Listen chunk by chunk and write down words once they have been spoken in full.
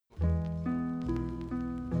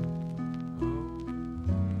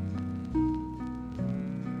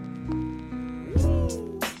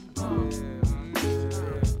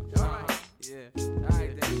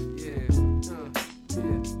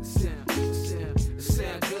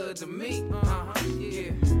to me.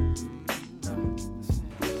 Yeah.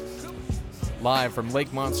 Live from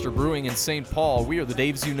Lake Monster Brewing in St. Paul, we are the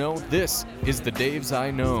Daves You Know. This is the Daves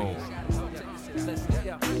I Know.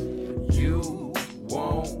 You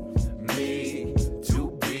want me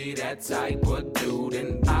to be that type of dude,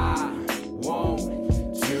 and I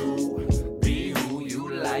want to be who you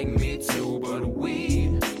like me to, but we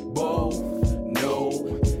both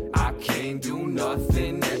know I can't do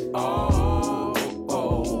nothing at all.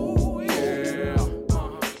 Oh, yeah.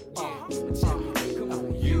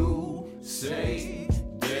 You say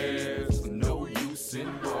there's no use in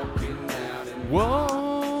walking out and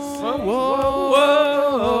Whoa,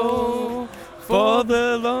 for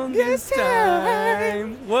the longest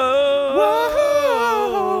time. Whoa,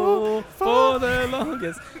 for the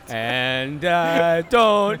longest. And I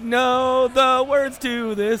don't know the words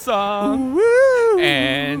to this song.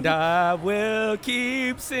 And I will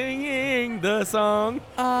keep singing the song.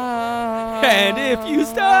 And if you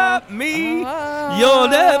stop me, you'll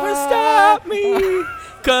never stop me.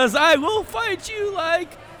 'Cause I will fight you like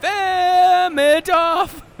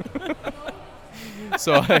Famidoff.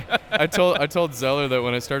 So I told Zeller that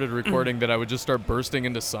when I started recording that I would just start bursting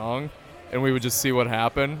into song, and we would just see what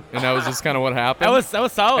happened, and that was just kind of what happened. That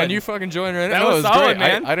was solid. And you fucking joined right in. That No, was it was solid, great.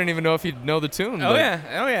 man. I didn't even know if you'd know the tune. Oh but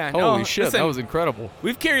yeah. Holy No, shit, listen, that was incredible.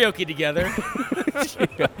 We've karaoke together.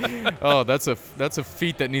 Oh, that's a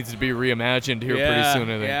feat that needs to be reimagined here pretty soon,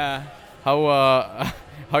 I think. Yeah.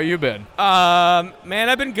 How you been? Man,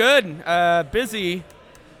 I've been good. Busy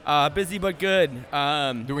but good.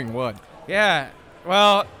 Doing what? Yeah.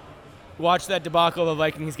 Well, watched that debacle of the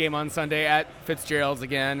Vikings game on Sunday at Fitzgerald's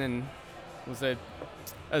again, and it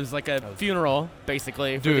was like a funeral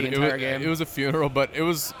basically for the entire game. It was a funeral, but it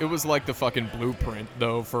was like the fucking blueprint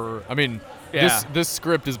though for. I mean, Yeah. this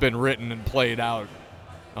script has been written and played out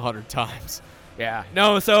 100 times. Yeah.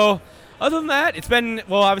 No, so other than that, it's been,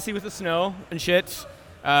 well, obviously with the snow and shit.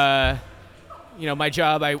 My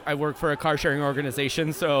job, I work for a car sharing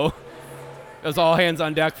organization, so it was all hands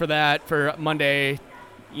on deck for that for Monday,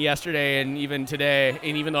 yesterday, and even today.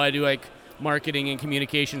 And even though I do like marketing and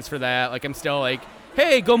communications for that, like I'm still like,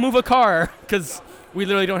 hey, go move a car, because we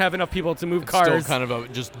literally don't have enough people to move cars. Still kind of a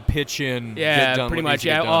just pitch in. Yeah, get done pretty what much. needs to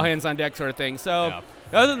get Yeah, done. all hands on deck sort of thing. So Yeah.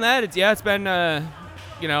 other than that, it's been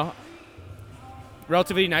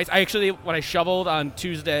relatively nice. I actually, when I shoveled on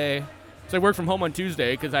Tuesday, so I work from home on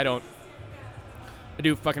Tuesday because I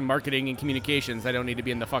do fucking marketing and communications. I don't need to be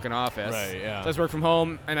in the fucking office. Right, yeah. So I just work from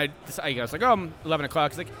home, and I was like, I'm 11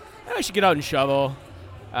 o'clock. It's like, I should get out and shovel.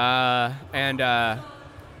 I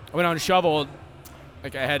went out and shoveled.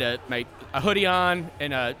 Like I had a hoodie on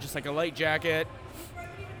and just like a light jacket.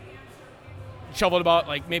 Shoveled about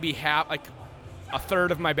like maybe half, like a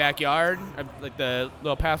third of my backyard, like the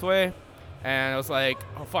little pathway. And I was like,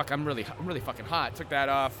 oh fuck, I'm really fucking hot. Took that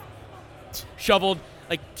off. Shoveled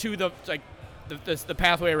like to the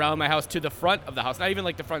pathway around my house to the front of the house. Not even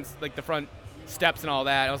like the front steps and all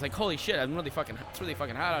that. I was like, holy shit, it's really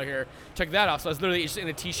fucking hot out here. Took that off. So I was literally just in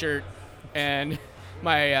a t-shirt and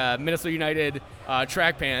my Minnesota United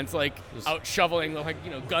track pants, like out shoveling, like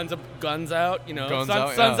guns out, guns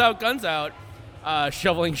out,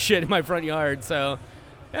 shoveling shit in my front yard. So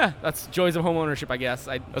yeah, that's joys of home ownership, I guess.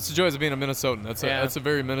 That's the joys of being a Minnesotan. That's a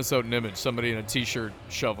very Minnesotan image. Somebody in a t-shirt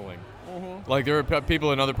shoveling. Mm-hmm. Like there are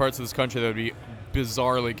people in other parts of this country that would be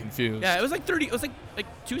bizarrely confused. Yeah, it was like 30. It was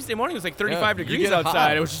like Tuesday morning. It was like 35 degrees outside.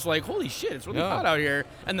 Hot. It was just like, holy shit, it's really hot out here.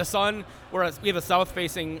 And the sun. We have a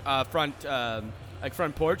south-facing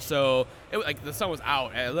front porch, so the sun was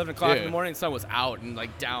out at 11 o'clock in the morning. The sun was out and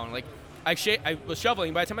like down. Like I was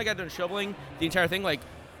shoveling. By the time I got done shoveling, the entire thing, like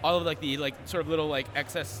all of like the sort of little like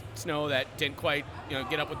excess snow that didn't quite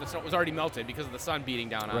get up with the snow was already melted because of the sun beating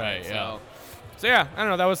down on it. So yeah, I don't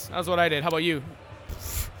know. That was what I did. How about you?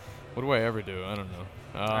 What do I ever do? I don't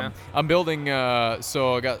know. I'm building.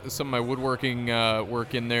 So I got some of my woodworking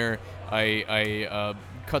work in there. I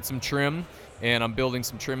cut some trim, and I'm building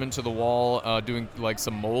some trim into the wall, doing like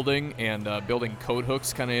some molding and building coat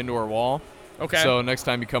hooks kind of into our wall. Okay. So next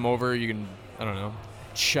time you come over, you can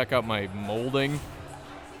check out my molding.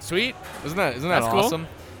 Sweet. Isn't that That's awesome?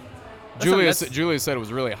 Cool. Julia said it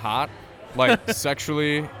was really hot, like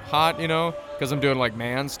sexually hot, because I'm doing like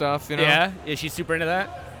man stuff, Yeah. Is she super into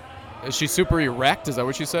that? Is she super erect? Is that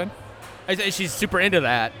what she said? She's super into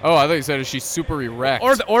that. Oh, I thought you said is she super erect?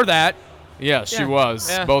 Or that. Yeah, she was.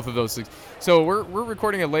 Yeah. Both of those things. So we're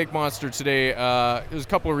recording at Lake Monster today. There's a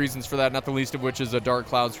couple of reasons for that, not the least of which is a Dark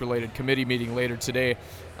Clouds-related committee meeting later today.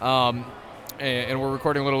 And we're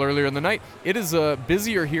recording a little earlier in the night. It is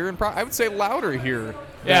busier here and I would say louder here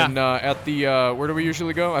Yeah. than at the where do we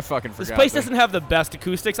usually go? I fucking forgot. This place doesn't have the best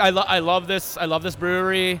acoustics. I love this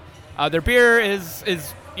brewery. Their beer is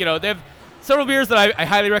they have several beers that I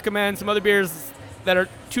highly recommend. Some other beers that are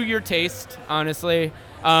to your taste, honestly.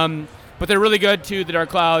 But they're really good too. The Dark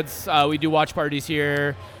Clouds. We do watch parties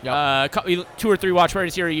here. Yep. 2 or 3 watch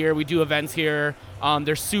parties here a year. We do events here.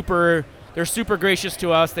 They're super gracious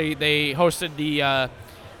to us. They hosted the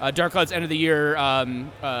Dark Clouds end of the year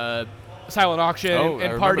silent auction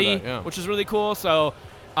and party, which is really cool. So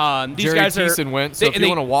these Jerry guys Thiessen went. So if you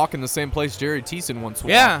want to walk in the same place Jerry Thiessen once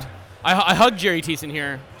walked. Yeah. I hugged Jerry Thiessen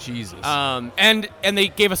here. Jesus. And they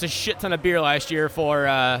gave us a shit ton of beer last year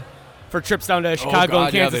for trips down to Chicago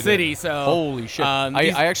and Kansas City. So holy shit.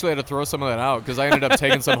 I actually had to throw some of that out because I ended up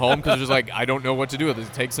taking some home because it was like, I don't know what to do with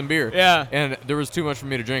it. Take some beer. Yeah. And there was too much for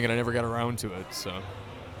me to drink and I never got around to it. So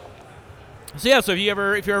if you're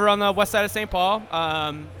ever on the west side of St. Paul,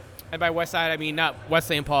 and by west side I mean not West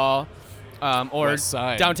St. Paul, or West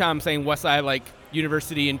side. Downtown, I'm saying west side like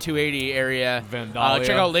University and 280 area. Vandalia.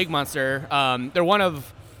 Check out Lake Monster. They're one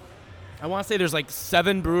of, I want to say there's like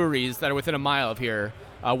 7 breweries that are within a mile of here.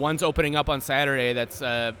 One's opening up on Saturday. That's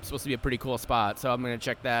supposed to be a pretty cool spot. So I'm going to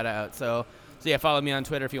check that out. So yeah, follow me on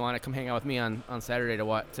Twitter if you want to come hang out with me on Saturday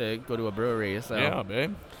to go to a brewery. So yeah,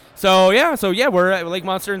 babe. So yeah, we're at Lake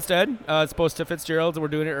Monster instead. It's opposed to Fitzgerald's. We're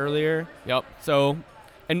doing it earlier. Yep. So,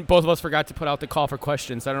 and both of us forgot to put out the call for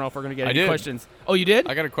questions. I don't know if we're going to get any questions. Oh, you did?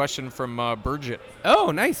 I got a question from Burgett.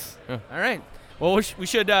 Oh, nice. Yeah. All right. Well, we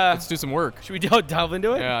should. Let's do some work. Should we delve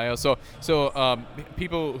into it? Yeah. So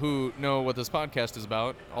people who know what this podcast is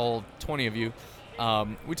about, all 20 of you,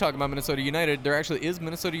 we talk about Minnesota United. There actually is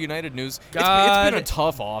Minnesota United news. It's been a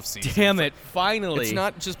tough offseason. Damn it! Finally, it's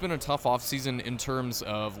not just been a tough offseason in terms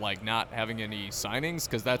of like not having any signings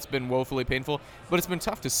because that's been woefully painful. But it's been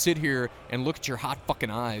tough to sit here and look at your hot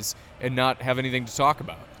fucking eyes and not have anything to talk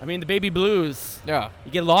about. I mean, the baby blues. Yeah.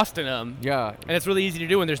 You get lost in them. Yeah. And it's really easy to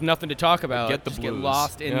do when there's nothing to talk about. Get the Just blues.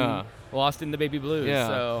 Get lost in the baby blues. Yeah.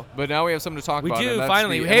 So. But now we have something to talk about. We do and that's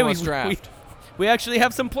finally. The Hey, MLS draft. we actually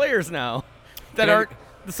have some players now that aren't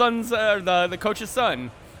the son's the coach's son.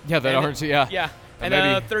 Yeah, that aren't. Yeah. Yeah. And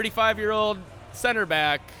a 35-year-old center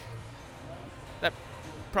back that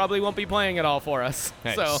probably won't be playing at all for us.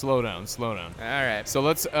 Hey, so slow down. All right. So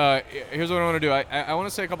let's. Here's what I want to do. I want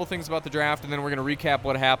to say a couple things about the draft, and then we're going to recap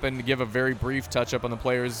what happened, give a very brief touch-up on the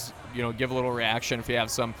players, give a little reaction if you have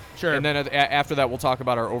some. Sure. And then after that, we'll talk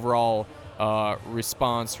about our overall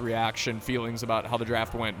response, reaction, feelings about how the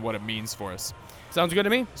draft went, what it means for us. Sounds good to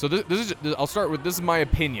me. So I'll start with, this is my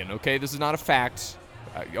opinion, okay? This is not a fact,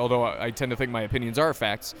 although I tend to think my opinions are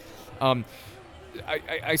facts.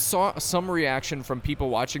 I saw some reaction from people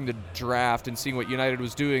watching the draft and seeing what United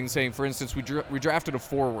was doing, saying, for instance, we drafted a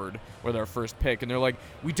forward with our first pick, and they're like,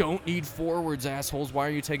 we don't need forwards, assholes. Why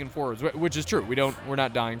are you taking forwards? Which is true. We're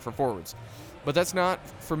not dying for forwards. But that's not,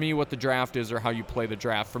 for me, what the draft is or how you play the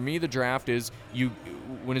draft. For me, the draft is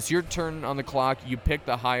when it's your turn on the clock, you pick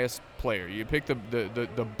the highest player. You pick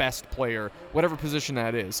the best player, whatever position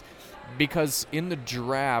that is. Because in the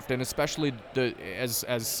draft, and especially as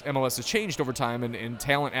MLS has changed over time and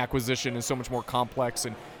talent acquisition is so much more complex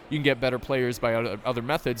and you can get better players by other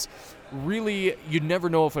methods, really, you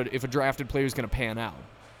never know if a drafted player is going to pan out.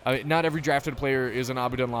 Not every drafted player is an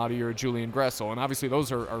Abu Danladi or a Julian Gressel, and obviously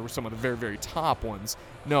those are some of the very, very top ones.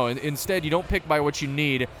 No, instead, you don't pick by what you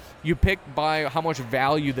need. You pick by how much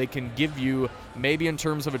value they can give you, maybe in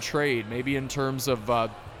terms of a trade, maybe in terms of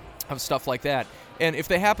stuff like that. And if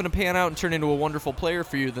they happen to pan out and turn into a wonderful player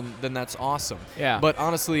for you, then that's awesome. Yeah. But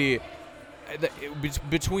honestly,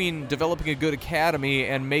 between developing a good academy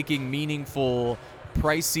and making meaningful,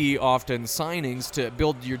 pricey often signings to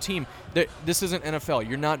build your team, this isn't NFL.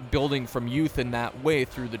 You're not building from youth in that way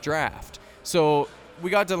through the draft. So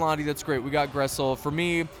we got Danladi, that's great. We got Gressel. For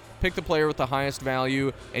me, pick the player with the highest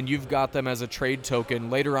value, and you've got them as a trade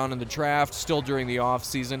token later on in the draft, still during the off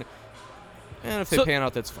season. And if they pan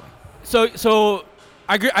out, that's fine. So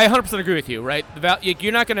I 100% agree with you, right?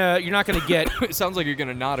 You're not gonna get. It sounds like you're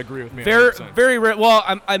gonna not agree with me. Very rare. Well,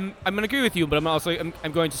 I'm gonna agree with you, but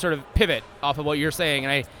I'm going to sort of pivot off of what you're saying,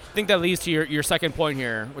 and I think that leads to your second point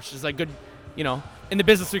here, which is like good. In the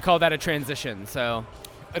business we call that a transition. So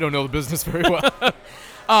I don't know the business very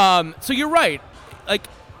well. So you're right. Like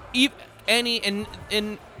if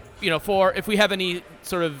we have any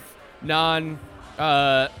sort of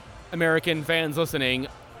American fans listening,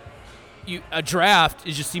 a draft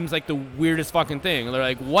just seems like the weirdest fucking thing. They're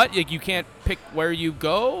like, what? Like, you can't pick where you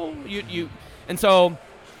go? And so...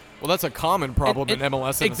 Well, that's a common problem in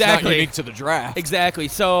MLS, and exactly. It's not unique to the draft. Exactly.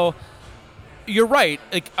 So you're right.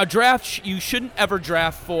 Like, a draft, you shouldn't ever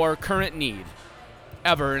draft for current need.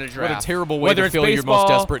 ever in a draft. What a terrible way Whether to it's fill baseball, your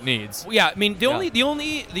most desperate needs. Yeah, I mean the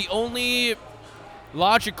only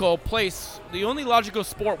logical place, the only logical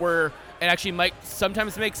sport where it actually might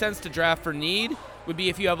sometimes make sense to draft for need would be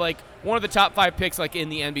if you have like one of the top 5 picks like in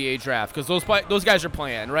the NBA draft, because those guys are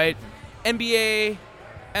playing, right? NBA,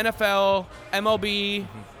 NFL, MLB,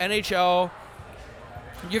 NHL.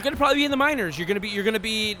 You're gonna probably be in the minors. You're gonna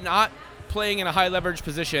be not playing in a high leverage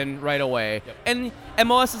position right away. Yep. And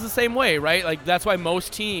MLS is the same way, right? Like that's why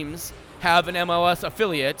most teams have an MLS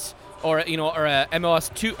affiliate or a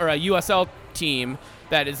MLS 2 or a USL team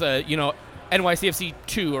that is a NYCFC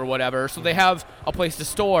 2 or whatever. So they have a place to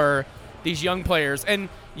store these young players, and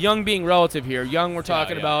young being relative here. Young, we're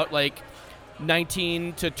talking about like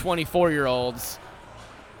 19 to 24-year-olds,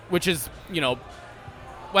 which is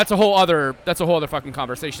that's a whole other fucking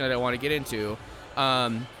conversation I don't want to get into.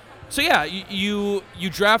 So yeah, you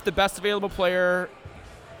draft the best available player.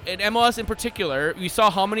 In MLS in particular, we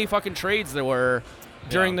saw how many fucking trades there were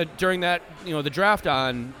during that the draft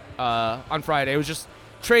on Friday. It was just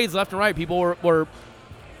trades left and right. People were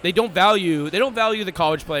they don't value the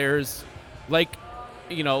college players like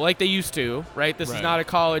they used to, right? This is not a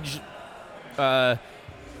college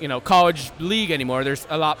college league anymore. There's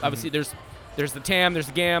a lot. Obviously, there's the TAM, there's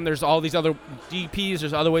the GAM, there's all these other DPs,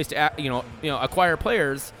 there's other ways to acquire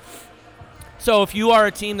players. So if you are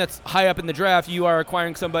a team that's high up in the draft, you are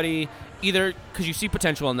acquiring somebody either because you see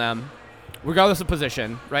potential in them, regardless of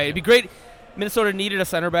position, right? It'd be great. Minnesota needed a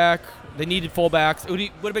center back. They needed fullbacks.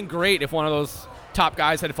 It would have been great if one of those top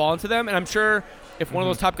guys had fallen to them, and I'm sure if one of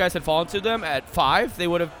those top guys had fallen to them at 5, they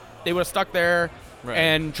would have stuck there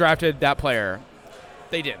and drafted that player.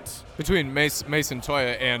 They didn't. Between Mason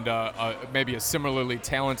Toya and maybe a similarly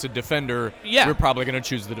talented defender, you're probably going to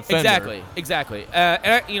choose the defender. Exactly.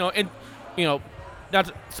 Not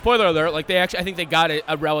to, spoiler alert. Like I think they got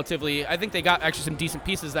I think they got actually some decent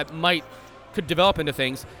pieces that could develop into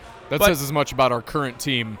things. That says as much about our current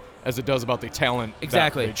team as it does about the talent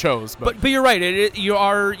that they chose. But you're right. You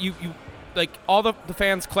like all the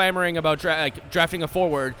fans clamoring about drafting a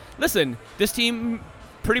forward. Listen, this team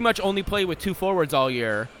pretty much only played with 2 forwards all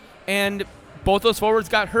year, and both those forwards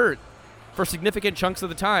got hurt for significant chunks of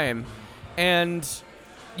the time, and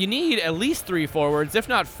you need at least 3 forwards, if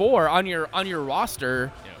not 4, on your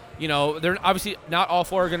roster. Yeah. They're obviously not all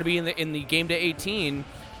 4 are going to be in the game day 18,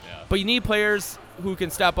 but you need players who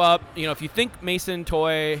can step up. If you think Mason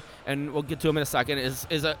Toy, and we'll get to him in a second, is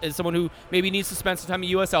someone who maybe needs to spend some time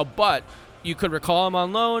in USL, but you could recall him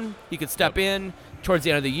on loan. He could step in towards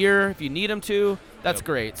the end of the year if you need him to. That's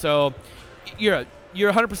great. So you're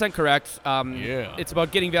 100% correct. It's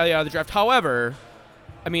about getting value out of the draft. However,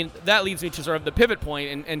 I mean, that leads me to sort of the pivot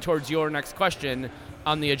point and towards your next question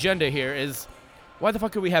on the agenda here is, why the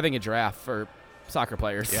fuck are we having a draft for soccer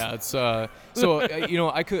players? Yeah, it's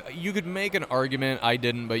you could make an argument. I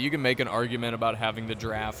didn't, but you can make an argument about having the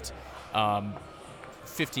draft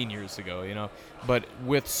 15 years ago, But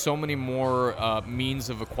with so many more means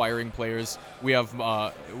of acquiring players, we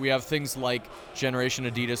have things like Generation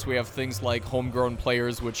Adidas. We have things like homegrown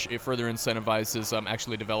players, which it further incentivizes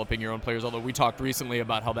actually developing your own players, although we talked recently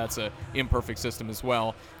about how that's an imperfect system as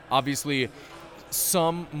well. Obviously,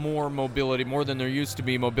 some more mobility, more than there used to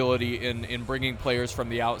be mobility in bringing players from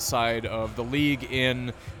the outside of the league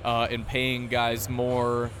in paying guys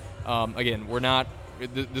more. Again,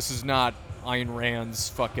 this is not Ayn Rand's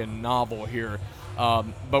fucking novel here,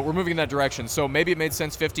 but we're moving in that direction. So maybe it made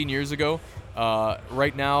sense 15 years ago.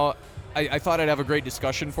 Right now, I thought I'd have a great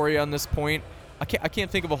discussion for you on this point. I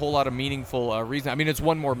can't think of a whole lot of meaningful reason. I mean, it's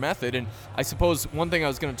one more method, and I suppose one thing I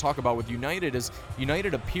was going to talk about with United is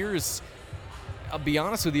United appears, I'll be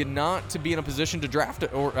honest with you, not to be in a position to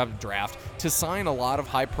to sign a lot of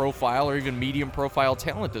high-profile or even medium-profile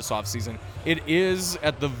talent this offseason. It is,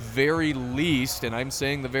 at the very least, and I'm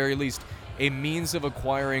saying the very least, a means of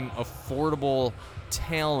acquiring affordable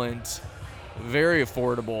talent, very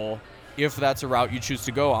affordable, if that's a route you choose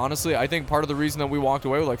to go. Honestly, I think part of the reason that we walked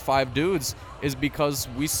away with like 5 dudes is because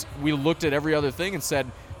we looked at every other thing and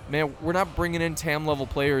said, man, we're not bringing in TAM-level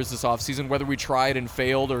players this offseason, whether we tried and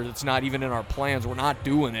failed or it's not even in our plans. We're not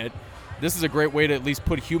doing it. This is a great way to at least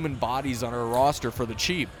put human bodies on our roster for the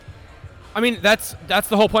cheap. I mean, that's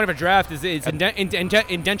the whole point of a draft is it's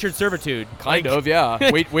indentured servitude. Kind of,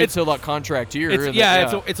 yeah. Wait till that contract year.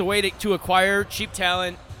 It's a way to acquire cheap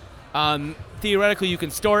talent. Theoretically, you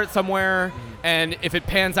can store it somewhere, and if it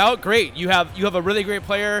pans out, great. You have a really great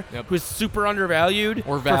player who's super undervalued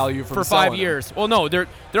or value for 5 years. Well, no, they're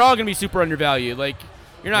all going to be super undervalued. Like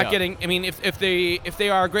you're not getting. I mean, if they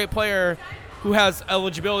are a great player, who has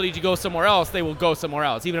eligibility to go somewhere else, they will go somewhere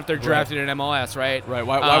else, even if they're drafted in MLS, right? Right.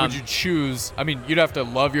 Why would you choose? I mean, you'd have to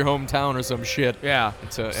love your hometown or some shit. Yeah.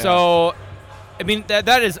 Yeah. So, I mean,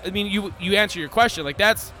 that is. I mean, you answer your question. Like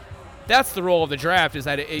that's the role of the draft, is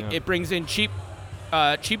that it brings in cheap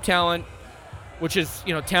talent, which is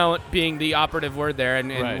talent being the operative word there,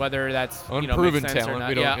 and right. whether that's unproven makes sense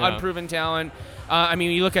talent. or not. Unproven talent. I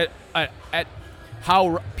mean, you look at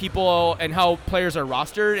how people and how players are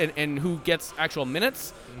rostered and who gets actual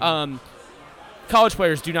minutes. College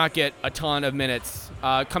players do not get a ton of minutes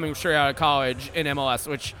coming straight out of college in MLS,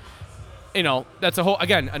 which that's a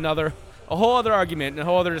whole other argument and a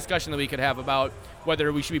whole other discussion that we could have about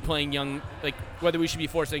whether we should be playing young, like whether we should be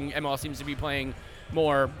forcing MLS teams to be playing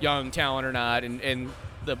more young talent or not, and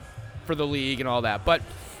for the league and all that. But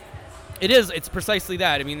it's precisely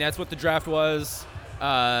that. I mean, that's what the draft was.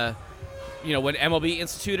 When MLB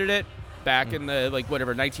instituted it back in the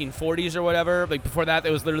 1940s or whatever. Like before that,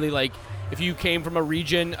 it was literally like if you came from a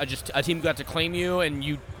region, a team got to claim you, and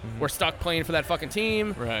you were stuck playing for that fucking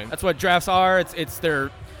team. Right. That's what drafts are. It's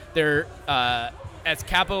they're as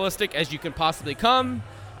capitalistic as you can possibly come,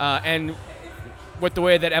 and with the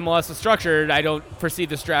way that MLS is structured, I don't foresee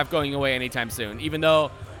this draft going away anytime soon, even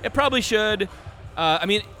though it probably should. I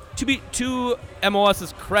mean, to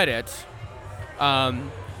MLS's credit,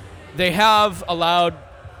 they have allowed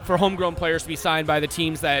for homegrown players to be signed by the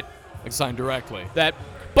teams that signed directly.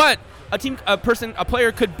 But a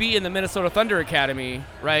player could be in the Minnesota Thunder Academy,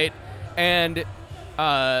 right, and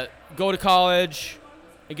go to college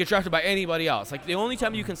and get drafted by anybody else. Like the only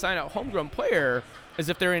time you can sign a homegrown player is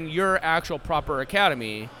if they're in your actual proper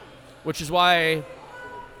academy, which is why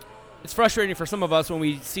it's frustrating for some of us when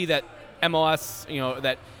we see that MLS,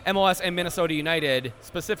 that MLS and Minnesota United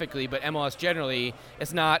specifically, but MLS generally,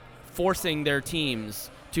 is not forcing their teams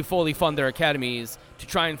to fully fund their academies to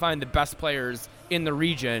try and find the best players in the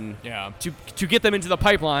region to get them into the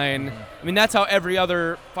pipeline. I mean, that's how every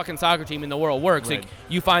other fucking soccer team in the world works. Right. Like,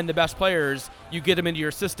 you find the best players, you get them into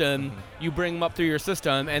your system, you bring them up through your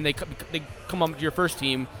system, and they come up to your first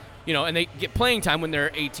team, and they get playing time when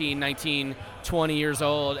they're 18, 19, 20 years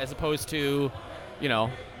old, as opposed to,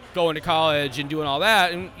 going to college and doing all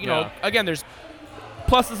that. And, again, there's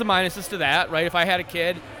pluses and minuses to that, right? If I had a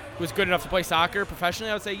kid who was good enough to play soccer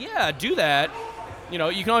professionally, I would say, yeah, do that.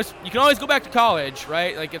 You can always go back to college,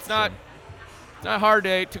 right? Like it's not hard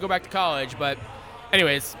to go back to college, but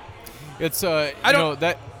anyways, it's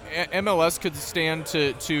that MLS could stand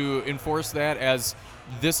to enforce that as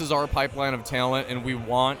this is our pipeline of talent, and we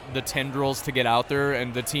want the tendrils to get out there,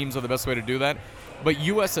 and the teams are the best way to do that. But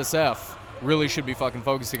USSF really should be fucking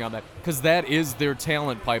focusing on that, because that is their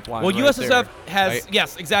talent pipeline. Well, right USSF there, has right?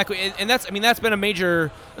 Yes, exactly, and that's been a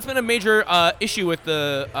major issue with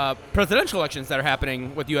the presidential elections that are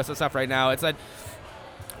happening with USSF right now. It's that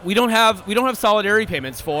we don't have solidarity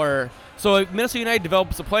payments for. So if Minnesota United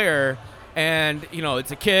develops a player, and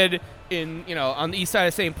it's a kid in on the east side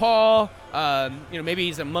of St. Paul. Maybe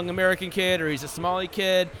he's a Hmong American kid or he's a Somali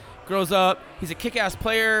kid. Grows up, he's a kick-ass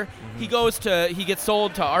player. He gets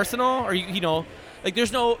sold to Arsenal, or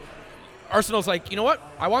there's no Arsenal's like, we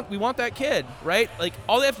want that kid, right? Like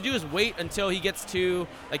all they have to do is wait until he gets to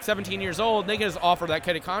 17 years old, and they can just offer that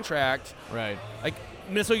kid a contract. Right. Like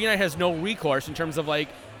Minnesota United has no recourse in terms of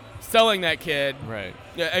selling that kid, right?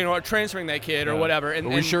 Or transferring that kid or whatever. And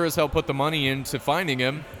we sure as hell put the money into finding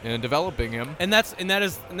him and developing him. And that's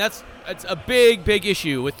a big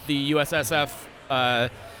issue with the USSF.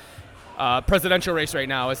 Presidential race right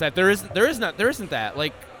now is that there isn't that.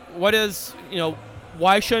 Like, what is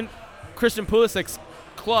why shouldn't Christian Pulisic's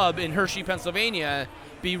club in Hershey, Pennsylvania,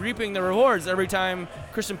 be reaping the rewards every time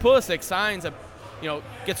Christian Pulisic signs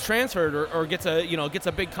gets transferred or gets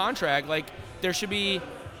a big contract? Like, they should be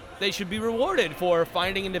rewarded for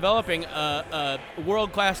finding and developing a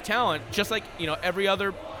world-class talent, just like every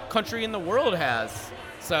other country in the world has.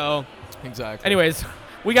 So, exactly. Anyways.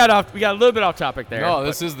 We got a little bit off topic there. No,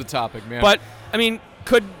 this is the topic, man. But I mean,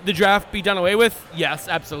 could the draft be done away with? Yes,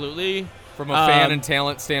 absolutely. From a fan and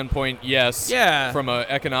talent standpoint, yes. Yeah. From an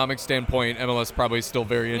economic standpoint, MLS probably still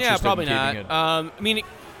very interested in keeping it. I mean,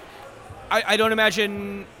 I don't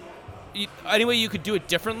imagine any way you could do it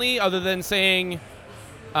differently other than saying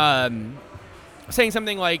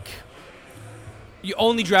something like you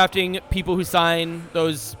only drafting people who sign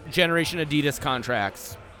those Generation Adidas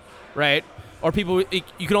contracts, right? Or you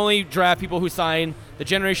can only draft people who sign the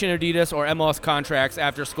Generation Adidas or MLS contracts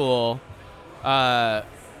after school.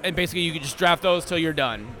 And basically you can just draft those till you're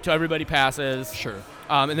done, till everybody passes. Sure.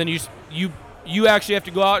 And then you actually have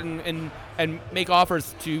to go out and make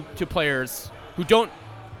offers to players who don't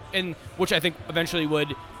and which I think eventually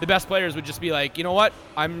the best players would just be like, you know what,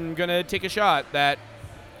 I'm gonna take a shot that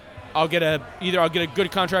either I'll get a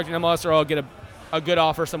good contract in MLS or I'll get a good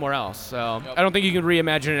offer somewhere else. So I don't think you can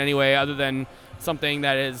reimagine it anyway, other than something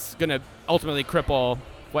that is gonna ultimately cripple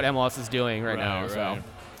what MLS is doing right now. Right. So.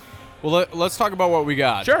 Well, let's talk about what we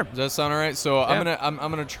got. Sure. Does that sound all right? So Yeah. I'm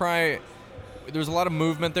gonna try. There's a lot of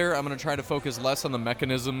movement there. I'm gonna try to focus less on the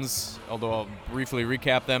mechanisms, although I'll briefly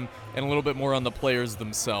recap them, and a little bit more on the players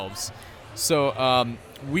themselves. So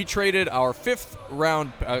we traded our fifth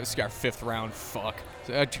round. Fuck.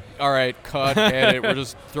 All right, cut, edit. We'll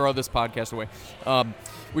just throw this podcast away.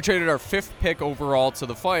 We traded our fifth pick overall to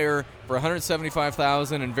the Fire for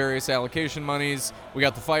 $175,000 in various allocation monies. We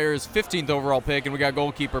got the Fire's 15th overall pick, and we got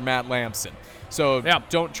goalkeeper Matt Lampson. So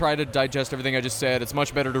don't try to digest everything I just said. It's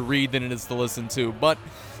much better to read than it is to listen to. But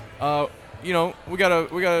we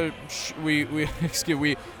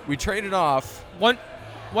traded off. One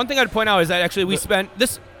thing I'd point out is that actually we spent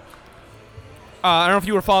this. I don't know if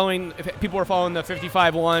people were following the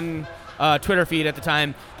 55-1 Twitter feed at the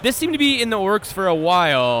time. This seemed to be in the works for a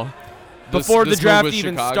while before the draft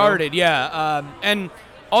even started. Yeah, and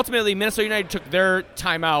ultimately Minnesota United took their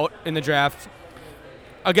timeout in the draft.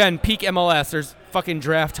 Again, peak MLS. There's fucking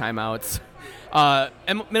draft timeouts.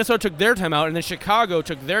 And Minnesota took their timeout, and then Chicago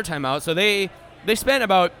took their timeout. So they spent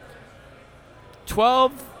about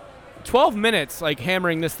 12 minutes like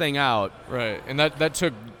hammering this thing out. Right, and that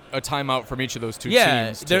took a timeout from each of those two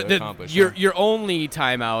teams to accomplish. Your only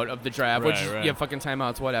timeout of the draft, right, which right. you have fucking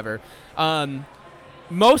timeouts, whatever.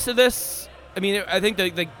 Most of this, I mean, I think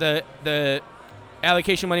the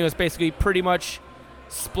allocation money was basically pretty much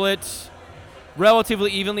split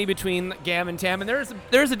relatively evenly between GAM and TAM, and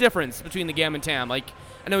there's a difference between the GAM and TAM. Like,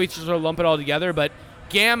 I know we sort of lump it all together, but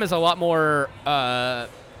GAM is a lot more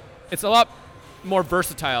it's a lot more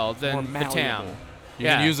versatile than the TAM. You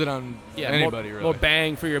can use it on anybody, really. More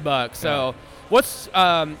bang for your buck. So, what's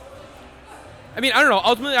I mean, I don't know.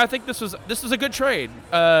 Ultimately, I think this was a good trade,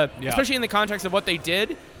 especially in the context of what they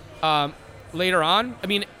did later on. I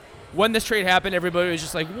mean, when this trade happened, everybody was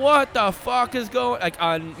just like, "What the fuck is going?" Like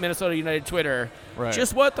on Minnesota United Twitter, right?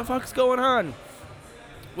 Just what the fuck's going on?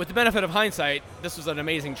 With the benefit of hindsight, this was an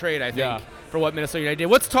amazing trade, I think, for what Minnesota United did.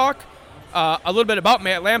 Let's talk a little bit about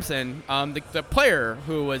Matt Lampson, the player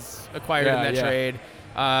who was acquired in that trade,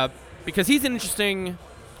 because he's an interesting.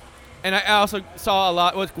 And I also saw a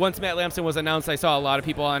lot once Matt Lampson was announced. I saw a lot of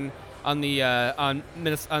people on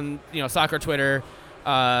soccer Twitter,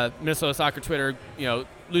 Minnesota soccer Twitter,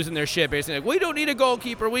 losing their shit, basically like, we don't need a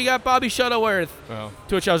goalkeeper. We got Bobby Shuttleworth. Well,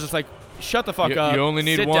 to which I was just like, shut the fuck up. You only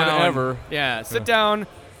need sit one down. ever. Yeah, sit down.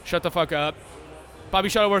 Shut the fuck up. Bobby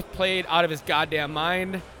Shuttleworth played out of his goddamn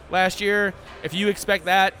mind last year. If you expect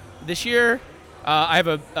that this year, I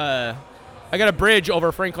got a bridge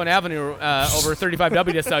over Franklin Avenue over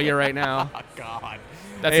 35W to sell you right now. God.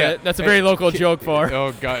 That's a very local joke for.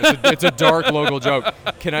 Oh God, it's a dark local joke.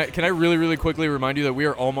 Can I really, really quickly remind you that we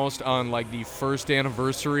are almost on like the first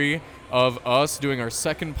anniversary of us doing our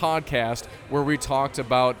second podcast where we talked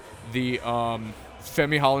about the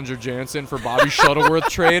Femi Hollinger-Jansen for Bobby Shuttleworth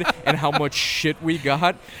trade and how much shit we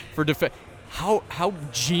got for defense. How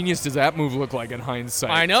genius does that move look like in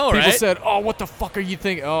hindsight? I know, right? People said, "Oh, what the fuck are you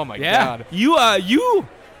thinking?" Oh my God. You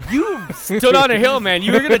stood on a hill, man.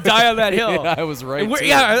 You were gonna die on that hill. Yeah, I was right.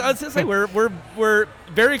 I was gonna say we're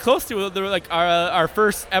very close to our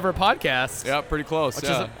first ever podcast. Yeah, pretty close. Which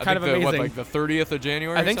is kind of amazing. Like the 30th of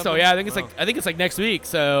January? I think so. Yeah, I think it's like next week.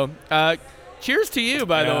 So, cheers to you,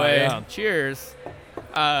 by the way. Yeah. Cheers.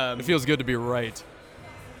 It feels good to be right.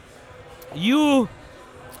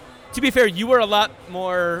 To be fair, you were a lot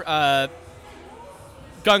more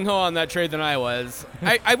gung ho on that trade than I was.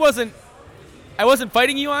 I wasn't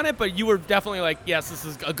fighting you on it, but you were definitely like, yes, this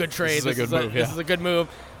is a good trade. This is a good move.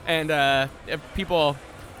 And people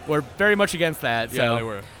were very much against that. So. Yeah, they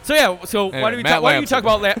were. So anyway, why don't you talk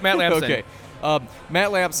about Matt Lampson? Okay.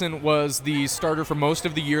 Matt Lampson was the starter for most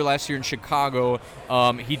of the year last year in Chicago.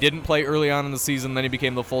 He didn't play early on in the season. Then he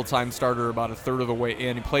became the full-time starter about a third of the way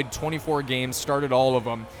in. He played 24 games, started all of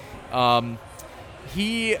them.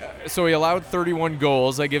 He allowed 31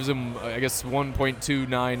 goals. That gives him, I guess,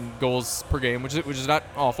 1.29 goals per game, which is not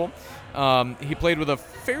awful. He played with a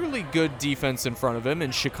fairly good defense in front of him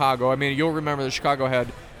in Chicago. I mean, you'll remember that Chicago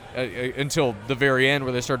had until the very end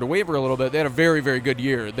where they started to waver a little bit. They had a very, very good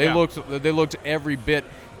year. They looked every bit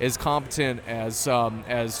as competent as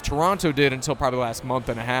Toronto did until probably the last month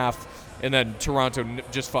and a half. And then Toronto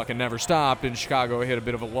just fucking never stopped, and Chicago hit a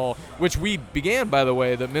bit of a lull, which we began, by the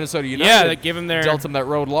way, that Minnesota United that gave him dealt them that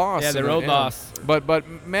road loss. Yeah, the road loss. But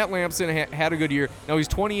Matt Lampson had a good year. Now he's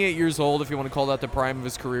 28 years old, if you want to call that the prime of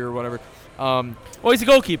his career or whatever. Well, he's a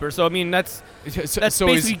goalkeeper, so I mean that's so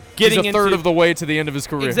basically he's a third of the way to the end of his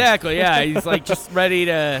career. Exactly. Yeah, he's like just ready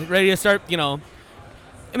to start. I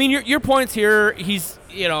mean your points here. He's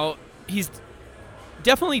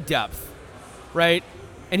definitely depth, right?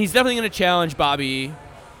 And he's definitely going to challenge Bobby.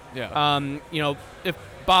 Yeah. If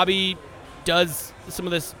Bobby does some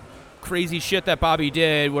of this crazy shit that Bobby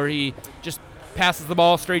did, where he just passes the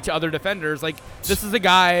ball straight to other defenders, like this is a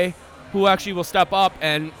guy who actually will step up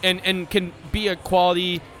and can be a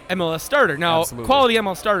quality MLS starter. Now, Absolutely. Quality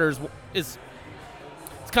MLS starters it's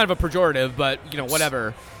kind of a pejorative, but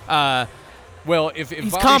whatever. Well, if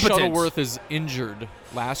he's Bobby competent. Shuttleworth is injured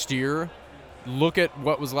last year, look at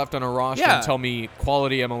what was left on our roster Yeah. and tell me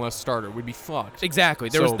quality MLS starter. We'd be fucked. Exactly.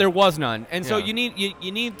 There was none, and so you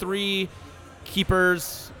need three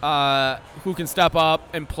keepers who can step up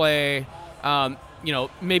and play.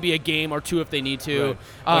 Maybe a game or two if they need to.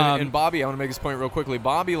 Right. And Bobby, I want to make this point real quickly.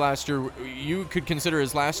 Bobby last year, you could consider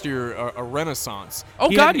his last year a renaissance. Oh,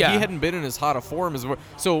 he God, he yeah. hadn't been in as hot a form as.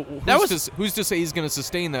 So who's to say he's going to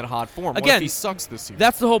sustain that hot form? Again, what if he sucks this year?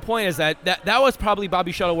 That's the whole point. Is that was probably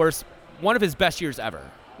Bobby Shuttleworth's one of his best years ever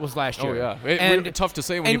was last year. Oh yeah, and tough to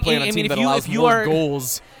say when you play on a team that if allows you more are,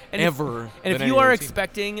 goals and ever. And if you are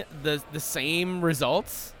expecting the same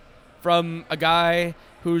results from a guy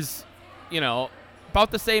who's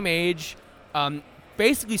about the same age,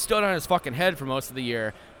 basically stood on his fucking head for most of the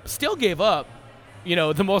year, still gave up,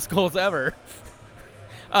 the most goals ever.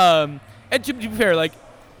 And to be fair, like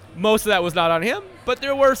most of that was not on him, but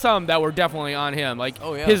there were some that were definitely on him. Like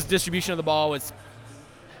his distribution of the ball was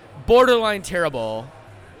borderline terrible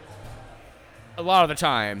a lot of the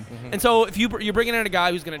time. Mm-hmm. And so if you're bringing in a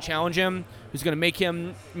guy who's going to challenge him, who's going to make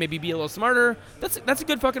him maybe be a little smarter, that's a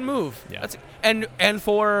good fucking move. Yeah. And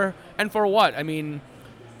for what? I mean,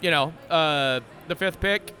 the fifth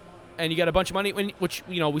pick, and you got a bunch of money, which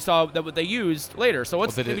we saw that what they used later. So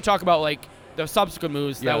let's maybe talk about like the subsequent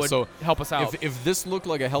moves that would help us out. If this looked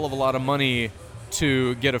like a hell of a lot of money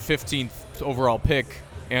to get a 15th overall pick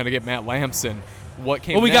and to get Matt Lampson, what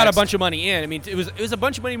came? Well, we next? got a bunch of money in. I mean, it was a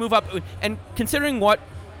bunch of money move up, and considering what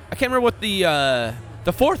I can't remember what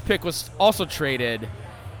the fourth pick was also traded,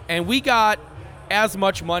 and we got as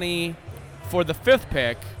much money for the fifth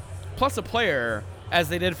pick plus a player as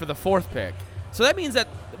they did for the fourth pick. So that means that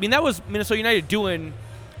was Minnesota United doing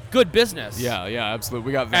good business. Yeah, absolutely.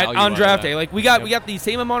 We got value on draft day. Like we got the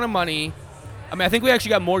same amount of money. I mean, I think we actually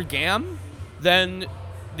got more GAM than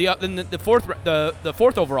the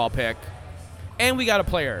fourth overall pick, and we got a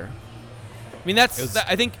player. I mean, I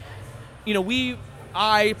think,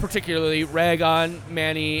 I particularly rag on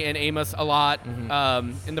Manny and Amos a lot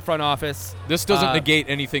in the front office. This doesn't negate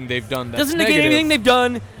anything they've done. That's doesn't negate anything they've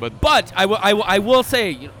done. But I will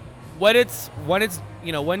say,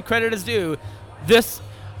 when credit is due, this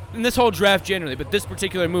whole draft generally, but this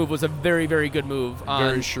particular move was a very, very good move on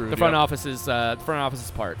very shrewd, the front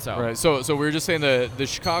office's part. So right. So we were just saying the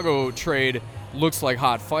Chicago trade looks like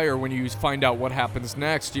hot fire when you find out what happens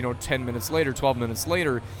next. 10 minutes later, 12 minutes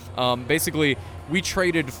later, basically we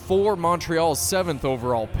traded for Montreal's 7th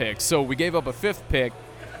overall pick. So we gave up a 5th pick.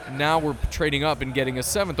 Now we're trading up and getting a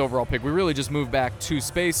 7th overall pick. We really just moved back 2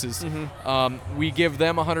 spaces. Mm-hmm. We give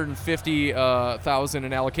them $150,000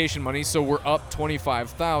 in allocation money, so we're up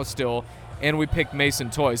 $25,000 still. And we picked Mason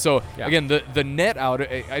Toy. So again, the net out.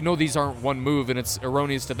 I know these aren't one move, and it's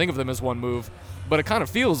erroneous to think of them as one move, but it kind of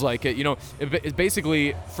feels like it. It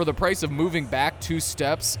basically for the price of moving back 2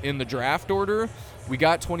 steps in the draft order. We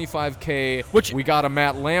got $25K, which we got a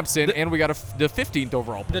Matt Lampson, and we got the 15th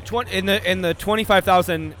overall pick. The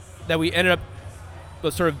 $25,000 that we ended up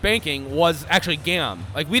sort of banking was actually GAM.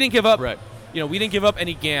 Like we didn't give up. Right. We didn't give up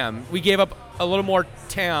any GAM. We gave up a little more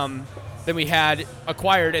TAM than we had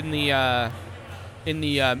acquired in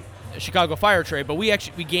the Chicago Fire trade, but we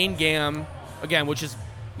gained GAM again, which is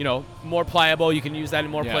more pliable. You can use that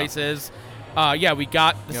in more places. We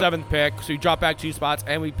got the 7th pick, so we dropped back 2 spots,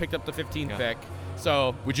 and we picked up the 15th pick.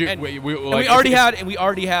 So would you? We already had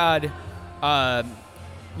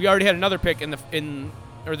another pick in the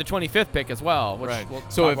 25th pick as well. Which right. We'll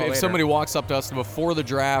so if somebody walks up to us before the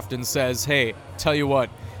draft and says, "Hey, tell you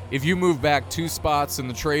what, if you move back 2 spots in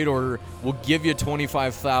the trade order, we'll give you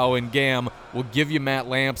 $25,000 in GAM, we'll give you Matt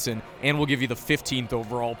Lampson, and we'll give you the 15th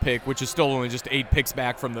overall pick, which is still only just 8 picks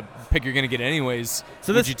back from the pick you're going to get anyways."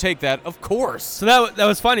 So would you take that? Of course. So that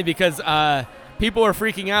was funny because people were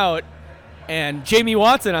freaking out, and Jamie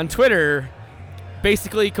Watson on Twitter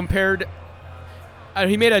basically compared.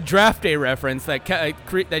 He made a Draft Day reference, that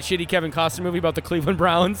shitty Kevin Costner movie about the Cleveland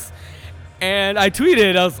Browns, and I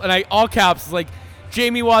tweeted, all caps, was like,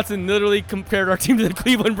 Jamie Watson literally compared our team to the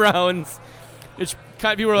Cleveland Browns, which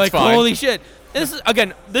kind of people were like, holy shit.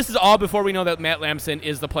 And this is all before we know that Matt Lamson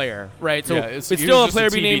is the player, right? So it's still a player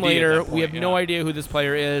to be named later. We have no idea who this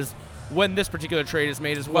player is when this particular trade is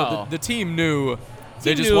made as well. The team knew.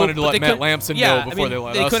 They just wanted to let Matt Lamson know before they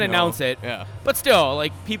let us know. They couldn't announce it. Yeah. But still,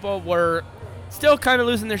 like, people were still kind of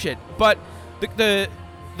losing their shit. But the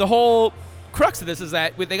whole crux of this is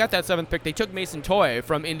that they got that 7th pick. They took Mason Toye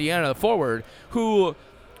from Indiana, the forward, who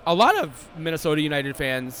a lot of Minnesota United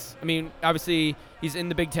fans, I mean, obviously he's in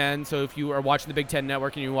the Big Ten, so if you are watching the Big Ten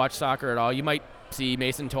Network and you watch soccer at all, you might see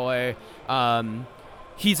Mason Toye.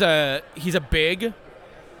 He's a big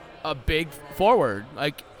forward.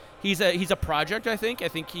 Like, he's a project, I think.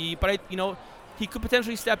 He could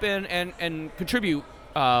potentially step in and contribute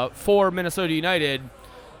for Minnesota United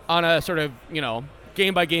on a sort of,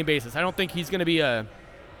 game-by-game basis. I don't think he's going to be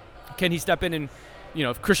can he step in and,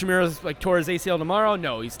 if Christian Ramirez tore his ACL tomorrow,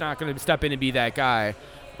 no, he's not going to step in and be that guy.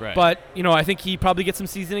 Right. But, I think he probably gets some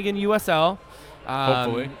seasoning in USL.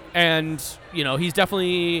 Hopefully. And, he's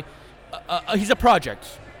definitely he's a project,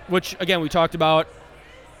 which, again, we talked about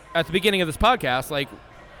at the beginning of this podcast. Like,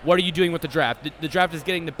 what are you doing with the draft? The draft is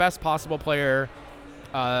getting the best possible player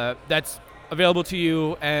that's available to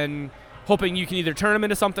you and hoping you can either turn him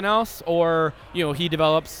into something else or, he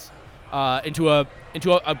develops into a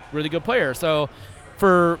really good player. So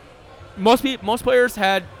for most players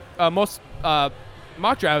had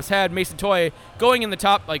mock drafts had Mason Toye going in the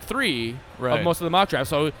top 3 of most of the mock drafts.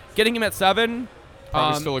 So getting him at 7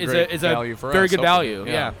 is a very good value.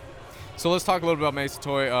 Yeah. So let's talk a little bit about Mason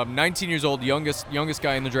Toye. 19 years old, youngest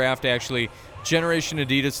guy in the draft, actually. Generation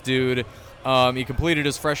Adidas dude. He completed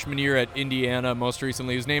his freshman year at Indiana most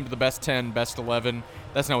recently. He was named the best 10, best 11.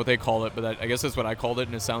 That's not what they call it, but I guess that's what I called it,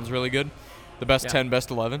 and it sounds really good. The best 10,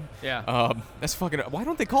 best 11. Yeah. That's fucking. Why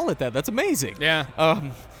don't they call it that? That's amazing. Yeah.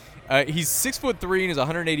 He's 6'3" and is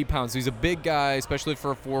 180 pounds. So he's a big guy, especially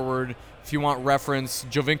for a forward. If you want reference,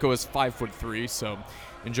 Jovinko is 5'3", so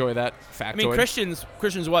enjoy that factoid. I mean,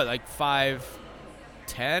 Christian's what, 5'10"?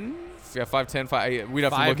 Yeah, 5'10", we'd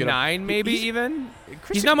have to look it up. 5'9", maybe even.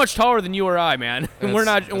 He's not much taller than you or I, man. And we're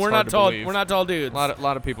not tall. We're not tall dudes. A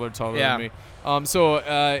lot of people are taller than me. So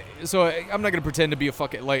I'm not gonna pretend to be a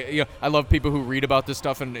fucking I love people who read about this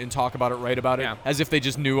stuff and talk about it, write about it, as if they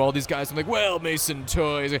just knew all these guys. I'm like, well, Mason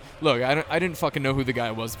Toye. Look, I didn't fucking know who the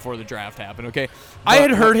guy was before the draft happened. Okay, I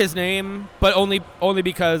had heard his name, but only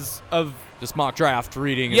because of just mock draft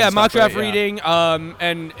reading. And mock draft reading.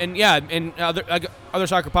 And other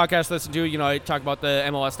soccer podcasts I listen to. I talk about the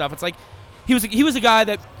MLS stuff. It's like he was a guy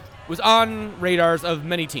that was on radars of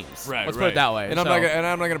many teams. Right, Let's put it that way. And I'm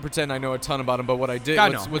not gonna pretend I know a ton about him, but what I did,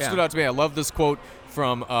 what stood out to me, I love this quote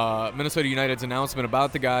from Minnesota United's announcement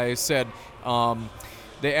about the guy. It said,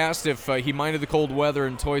 they asked if he minded the cold weather,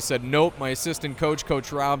 and Toye said, "Nope. My assistant coach,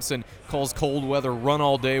 Coach Robson, calls cold weather run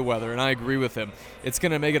all day weather, and I agree with him. It's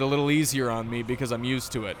gonna make it a little easier on me because I'm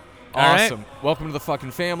used to it." Awesome. Right. Welcome to the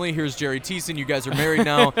fucking family. Here's Jerry Thiessen. You guys are married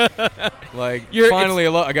now. You're finally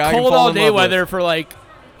a guy cold can fall all in day love weather with. For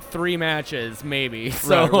 3 matches, maybe.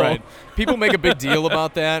 So. Right. People make a big deal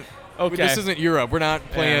about that. Okay. This isn't Europe. We're not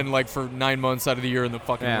playing for 9 months out of the year in the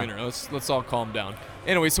fucking winter. Let's all calm down.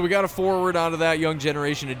 Anyway, so we got a forward out of that young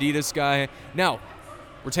generation Adidas guy. Now,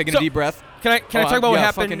 we're taking a deep breath. Can I talk about what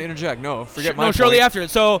happened? Fucking interject. No, forget my point. Shortly after it.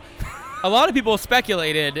 So, a lot of people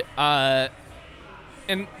speculated, and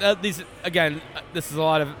these again, this is a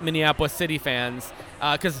lot of Minneapolis City fans,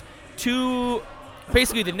 because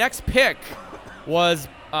basically the next pick was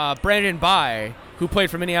Brandon Bai, who played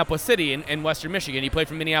for Minneapolis City in Western Michigan. He played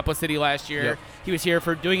for Minneapolis City last year. Yep. He was here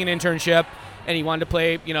for doing an internship, and he wanted to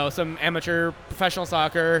play, some amateur professional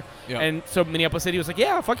soccer. Yep. And so Minneapolis City was like,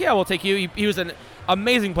 yeah, fuck yeah, we'll take you. He was an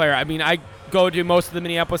amazing player. I mean, I go to most of the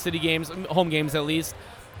Minneapolis City games, home games at least.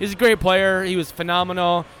 He's a great player. He was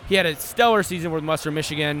phenomenal. He had a stellar season with Western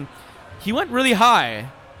Michigan. He went really high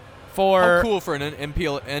for... How cool for an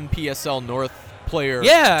NPSL North player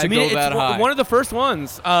to go that high. One of the first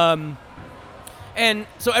ones. And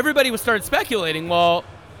so everybody started speculating, well,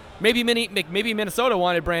 maybe Minnesota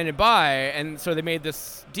wanted Brandon Bai, and so they made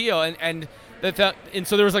this deal. And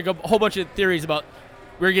so there was a whole bunch of theories about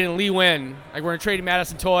we're getting Lee Nguyen, we're going to trade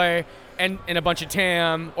Madison Toye and a bunch of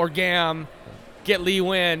TAM or GAM, get Lee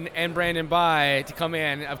Nguyen and Brandon Bai to come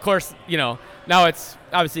in. Of course, now it's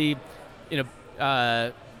obviously,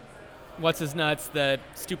 what's his nuts, the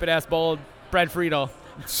stupid ass bold Brad Friedel.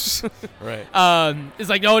 Right. It's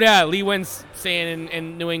like, oh yeah, Lee Wynn's staying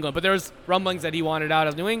in New England, but there was rumblings that he wanted out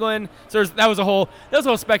of New England. So that was a whole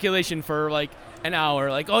speculation for like an hour.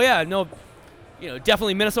 Like, oh yeah, no,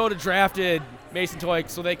 definitely Minnesota drafted Mason Toik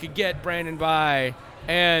so they could get Brandon Bye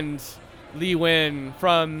and Lee Wynn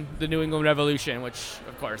from the New England Revolution, which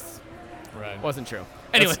of course wasn't true.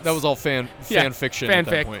 Anyway, that was all fan fiction at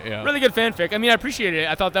that point. Yeah. Really good fanfic. I mean, I appreciated it.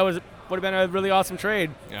 I thought that would have been a really awesome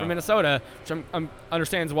trade for Minnesota, which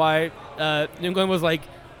understands why New England was like,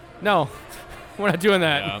 no, we're not doing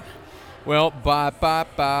that. Yeah. Well,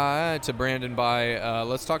 bye to Brandon Bye.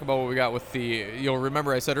 Let's talk about what we got with the. You'll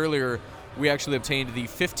remember I said earlier we actually obtained the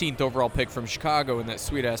 15th overall pick from Chicago in that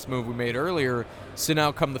sweet ass move we made earlier. So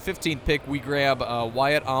now, come the 15th pick, we grab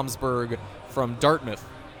Wyatt Omsberg from Dartmouth.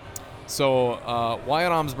 So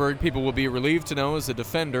Wyatt Omsberg, people will be relieved to know, is a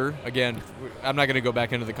defender. Again, I'm not going to go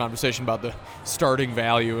back into the conversation about the starting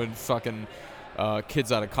value and fucking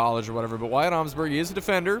kids out of college or whatever, but Wyatt Omsberg, he is a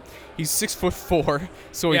defender. He's 6'4",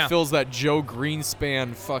 so he fills that Joe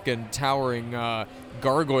Greenspan fucking towering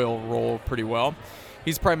gargoyle role pretty well.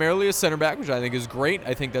 He's primarily a center back, which I think is great.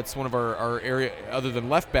 I think that's one of our area, other than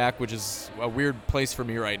left back, which is a weird place for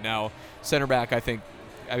me right now. Center back, I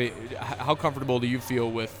mean, how comfortable do you feel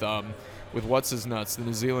with what's his nuts, the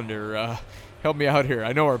New Zealander? Help me out here.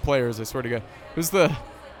 I know our players. I swear to God. Who's the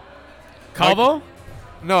Calvo?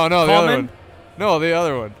 No, the Coleman? other one. No, the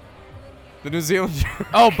other one. The New Zealander.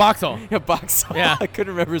 Oh, Boxall. Yeah, Boxall. Yeah. I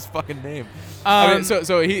couldn't remember his fucking name. I mean,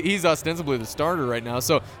 so he's ostensibly the starter right now.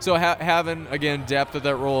 So having again depth at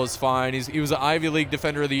that role is fine. He was an Ivy League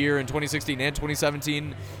Defender of the Year in 2016 and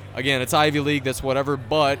 2017. Again, it's Ivy League. That's whatever.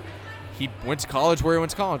 But he went to college where he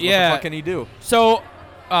went to college. Yeah. What the fuck can he do? So,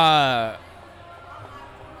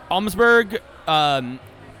 Omsberg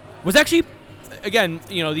was actually, again,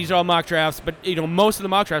 these are all mock drafts, but most of the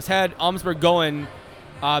mock drafts had Omsberg going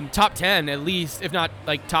top 10 at least, if not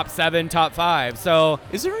like top 7, top 5. So,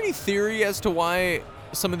 is there any theory as to why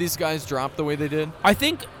some of these guys dropped the way they did? I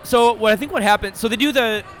think so. What happened. So they do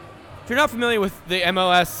if you're not familiar with the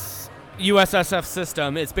MLS USSF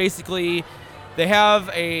system, it's basically they have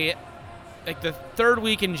the third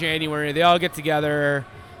week in January, they all get together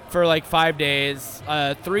for like 5 days.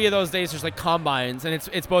 3 of those days there's like combines, and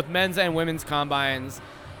it's both men's and women's combines.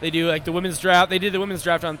 They do like the women's draft. They did the women's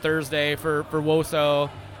draft on Thursday for WOSO.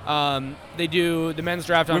 They do the men's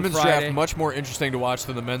draft on Women's Friday. draft much more interesting to watch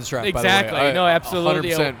than the men's draft. Exactly. By the way. No, absolutely.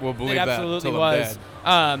 100% will believe it that. absolutely was.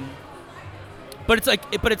 But it's like,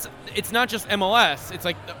 it's not just MLS. It's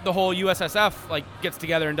like the whole USSF like gets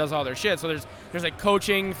together and does all their shit. So there's like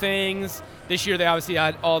coaching things. This year they obviously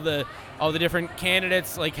had all the different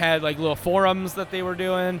candidates like had like little forums that they were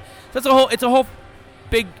doing. So it's a whole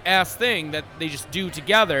big ass thing that they just do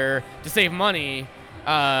together to save money.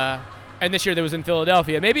 And this year that was in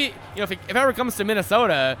Philadelphia. Maybe if it ever comes to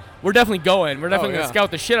Minnesota, we're definitely going. We're definitely gonna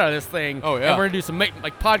scout the shit out of this thing. Oh yeah. And we're gonna do some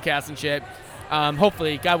like podcasts and shit.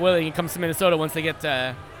 Hopefully, God willing, it comes to Minnesota once they get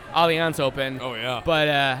to Allianz Open. Oh yeah. But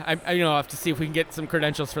I have to see if we can get some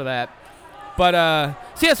credentials for that. But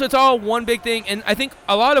so it's all one big thing, and I think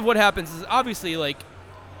a lot of what happens is obviously like,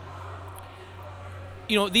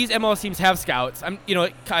 these MLS teams have scouts.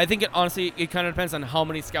 I think honestly it kind of depends on how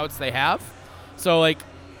many scouts they have. So like,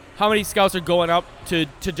 how many scouts are going up to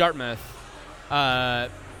Dartmouth to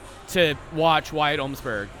watch Wyatt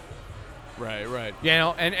Omsberg? Right.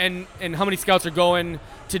 And how many scouts are going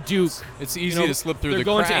to Duke? It's easy to slip through the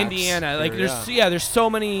cracks. They're going to Indiana. Like there's so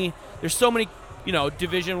many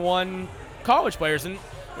Division I college players, and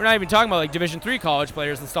we're not even talking about like Division III college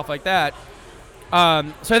players and stuff like that.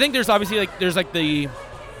 So I think there's obviously the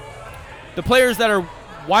players that are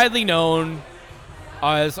widely known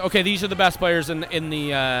as these are the best players in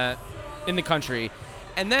the country,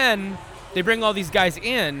 and then they bring all these guys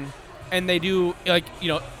in and they do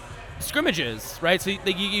scrimmages, right? So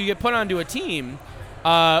you get put onto a team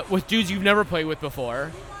with dudes you've never played with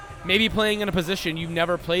before, maybe playing in a position you've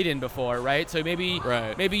never played in before, right? So maybe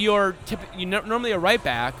you're normally a right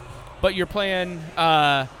back, but you're playing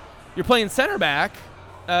center back,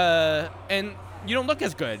 and you don't look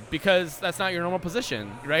as good because that's not your normal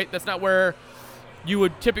position, right? That's not where you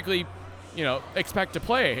would typically, expect to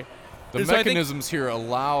play. The mechanisms here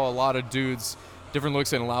allow a lot of dudes different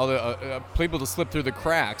looks and allow the people to slip through the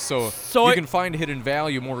cracks, so you can find hidden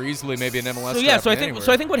value more easily, maybe in MLS. So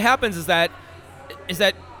I think what happens is that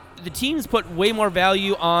the teams put way more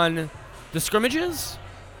value on the scrimmages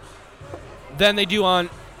than they do on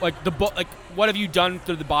what have you done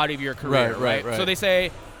through the body of your career, right? So they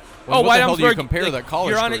say, what the hell do you compare that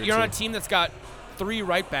college you're on a team that's got 3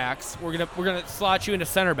 right backs. We're gonna slot you into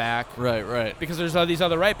center back, right? Because there's all these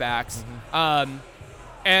other right backs.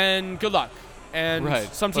 and good luck. And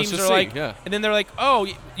some teams are like, and then they're like, oh,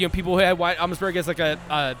 people who had Wyatt Amsberg as like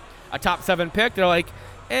a top 7 pick, they're like,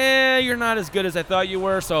 you're not as good as I thought you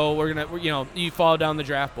were, so you fall down the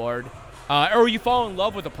draft board. Or you fall in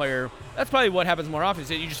love with a player. That's probably what happens more often, is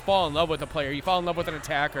that you just fall in love with a player. You fall in love with an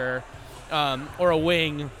attacker or a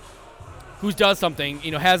wing who does something,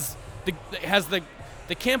 has the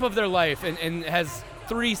camp of their life and has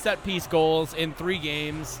 3 set-piece goals in 3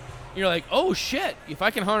 games. You're like, oh, shit, if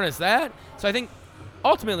I can harness that. So I think,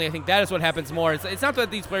 ultimately, that is what happens more. It's not that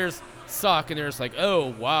these players suck and they're just like,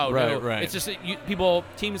 oh, wow. Right. It's just that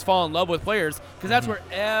teams fall in love with players because that's where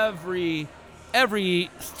every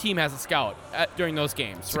team has a scout during those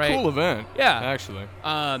games, it's right? It's a cool event. Yeah. Actually.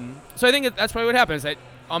 So I think that's probably what happens. That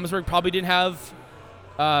Amsberg probably didn't have,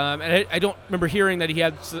 and I don't remember hearing that he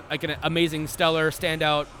had like an amazing, stellar,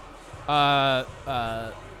 standout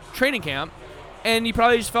training camp, and he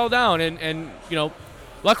probably just fell down. And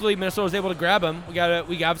luckily Minnesota was able to grab him. We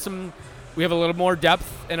have a little more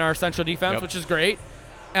depth in our central defense, which is great.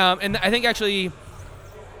 And I think actually,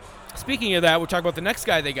 speaking of that, we'll talk about the next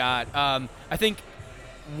guy they got. I think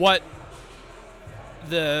what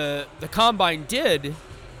the Combine did,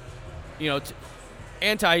 for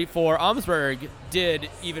Amsberg did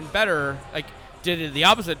even better, did the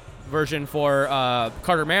opposite version for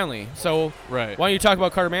Carter Manley. So why don't you talk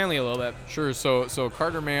about Carter Manley a little bit? Sure. So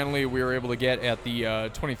Carter Manley we were able to get at the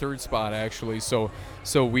 23rd spot, actually. So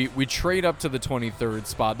we trade up to the 23rd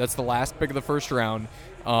spot. That's the last pick of the first round.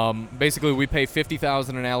 Basically, we pay $50,000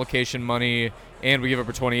 in allocation money, and we give up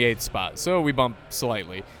a 28th spot. So we bump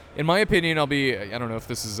slightly. In my opinion, I don't know if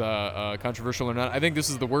this is controversial or not, I think this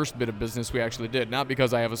is the worst bit of business we actually did. Not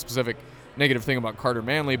because I have a specific negative thing about Carter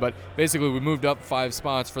Manley, but basically we moved up 5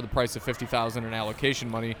 spots for the price of $50,000 in allocation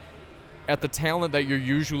money. At the talent that you're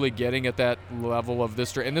usually getting at that level of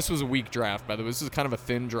this draft, and this was a weak draft, by the way. This is kind of a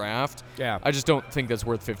thin draft. Yeah. I just don't think that's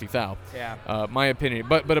worth $50,000. Yeah. My opinion.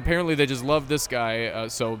 But apparently they just love this guy,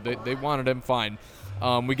 so they wanted him. Fine.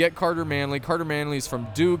 We get Carter Manley. Carter Manley's from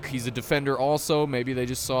Duke. He's a defender also. Maybe they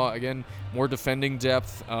just saw, again, more defending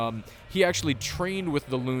depth. He actually trained with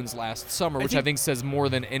the Loons last summer, which I think says more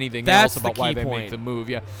than anything else about why they make the move.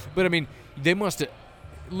 Yeah. But, I mean, they must have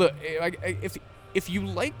 – look, if you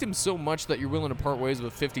liked him so much that you're willing to part ways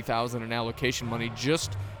with $50,000 in allocation money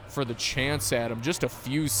just for the chance at him, just a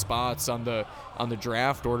few spots on the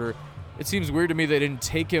draft order, it seems weird to me they didn't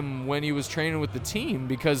take him when he was training with the team,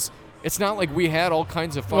 because it's not like we had all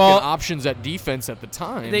kinds of fucking options at defense at the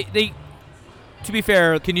time. They to be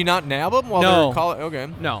fair, can you not nab him while they're calling? Okay.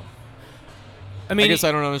 No. I guess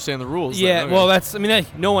I don't understand the rules. Yeah, then. Well,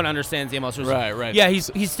 no one understands the MLS rules. Right. Yeah,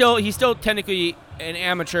 he's still technically an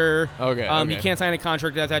amateur. Okay. He can't sign a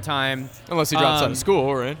contract at that time. Unless he drops out of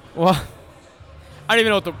school, right? Well, I don't even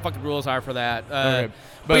know what the fucking rules are for that. Okay.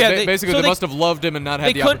 But yeah, basically they must have loved him and not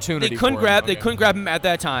had the opportunity. They couldn't grab him at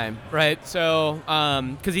that time, right? So,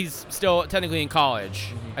 because he's still technically in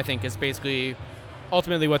college, I think is basically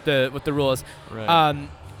ultimately what the rule is. Right.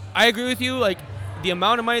 I agree with you. Like, the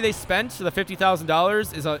amount of money they spent, the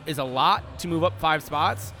 $50,000, is a lot to move up 5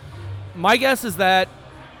 spots. My guess is that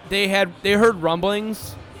they heard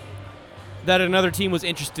rumblings that another team was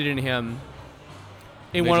interested in him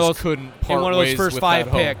in one of those first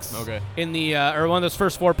 5 picks in the or one of those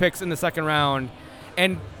first 4 picks in the second round,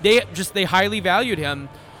 and they highly valued him.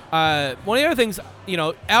 One of the other things,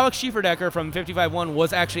 Alex Schieferdecker from 55-1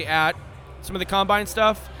 was actually at some of the Combine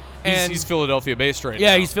stuff. And he's Philadelphia-based right now.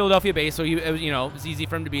 Yeah, he's Philadelphia-based, so it's easy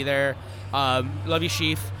for him to be there. Love you,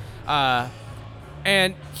 Sheaf.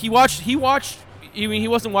 And he watched. He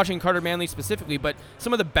wasn't watching Carter Manley specifically, but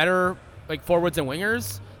some of the better forwards and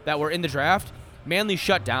wingers that were in the draft, Manley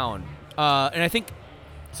shut down. And I think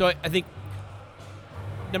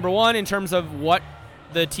number one, in terms of what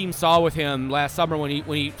the team saw with him last summer when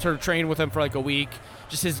he sort of trained with him for a week,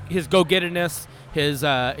 just his go-gettedness, his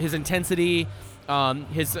intensity.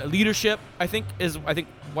 His leadership, I think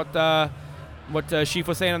what Sheaf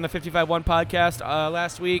was saying on the 55-1 podcast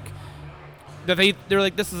last week, that they're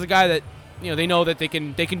like, this is a guy that they know that they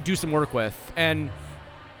can do some work with, and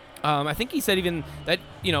I think he said even that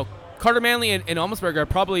Carter Manley and Olmsberg are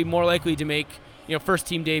probably more likely to make first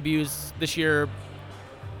team debuts this year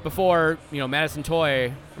before Mason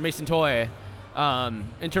Toye,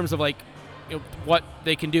 in terms of what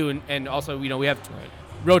they can do, and also we have to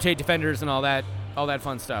rotate defenders and all that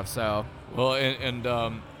fun stuff. So well, and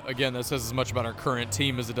again, that says as much about our current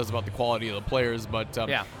team as it does about the quality of the players, but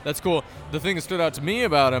yeah, that's cool. The thing that stood out to me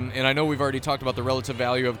about him, and I know we've already talked about the relative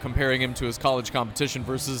value of comparing him to his college competition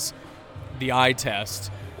versus the eye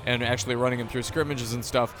test, and actually running him through scrimmages and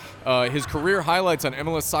stuff. His career highlights on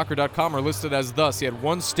MLSsoccer.com are listed as thus. He had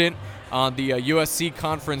 1 stint on the USC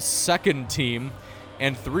Conference second team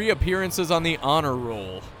and 3 appearances on the honor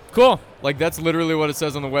roll. Cool. Like, that's literally what it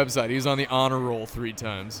says on the website. He's on the honor roll 3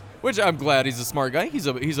 times, which I'm glad. He's a smart guy. He's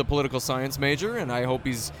a political science major, and I hope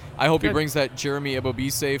he brings that Jeremy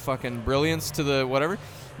Ebobisse fucking brilliance to the whatever.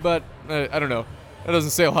 But I don't know. That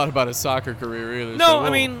doesn't say a lot about his soccer career either. No, so I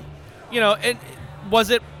mean, was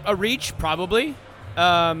it a reach? Probably.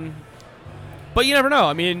 But you never know.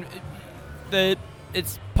 I mean,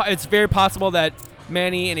 it's very possible that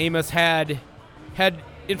Manny and Amos had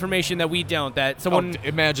information that we don't. That someone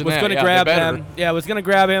was going to grab them. Yeah, was going to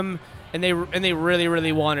grab him, and they really,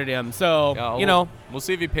 really wanted him. So we'll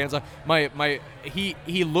see if he pans out.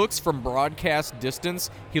 He looks from broadcast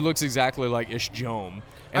distance. He looks exactly like Ish Jome.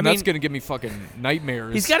 And that's going to give me fucking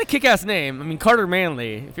nightmares. He's got a kick-ass name. I mean, Carter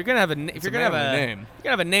Manley. If you're going to have a name, you're going to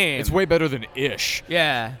have a name. It's way better than Ish.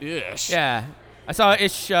 Yeah. Ish. Yeah. I saw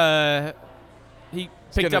Ish he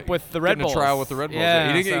picked up with the Red Bulls. A trial with the Red Bulls.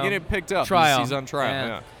 Yeah, he didn't get picked up. Trial. He's on trial.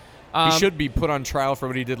 Yeah. He should be put on trial for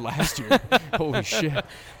what he did last year. Holy shit!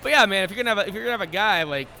 But yeah, man, if you're gonna have a guy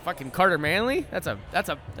like fucking Carter Manley, that's a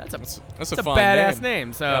badass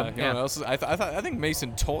name. So yeah. I think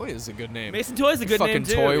Mason Toy is a good name. Mason Toy is a good name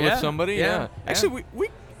too. Fucking toy with somebody. Yeah. Actually,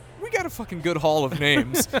 we got a fucking good hall of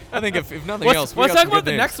names. I think if nothing else, let's talk about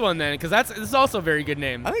the next one then, because this is also a very good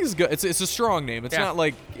name. I think it's good. It's a strong name. It's not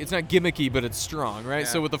gimmicky, but it's strong, right? Yeah.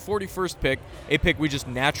 So with the 41st pick, a pick we just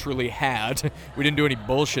naturally had, we didn't do any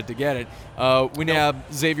bullshit to get it. We now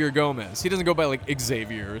have Xavier Gomez. He doesn't go by like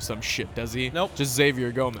Xavier or some shit, does he? Nope. Just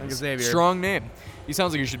Xavier Gomez. Like Xavier. Strong name. He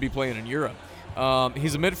sounds like he should be playing in Europe.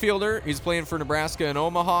 He's a midfielder. He's playing for Nebraska and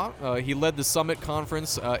Omaha. He led the Summit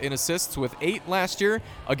Conference in assists with 8 last year.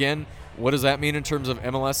 Again, what does that mean in terms of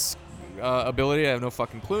MLS ability? I have no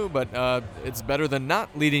fucking clue, but it's better than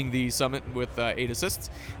not leading the Summit with 8 assists.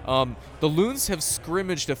 The Loons have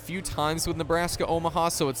scrimmaged a few times with Nebraska Omaha,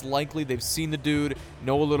 so it's likely they've seen the dude,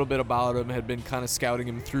 know a little bit about him, had been kind of scouting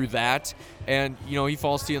him through that, and he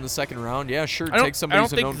falls to you in the second round. Yeah, sure, take somebody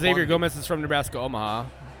who's a known I don't think Xavier Gomez is from Nebraska Omaha.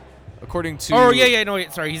 According to... Oh, yeah, no,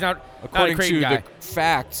 sorry, he's not according not a to guy. the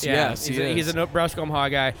facts, yes, he's a Nebraska Omaha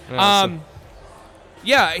guy.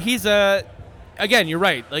 Yeah, he's again, you're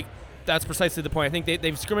right. Like, that's precisely the point. I think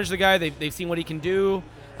they've scrimmaged the guy. They've seen what he can do.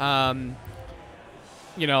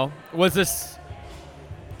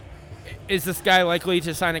 Is this guy likely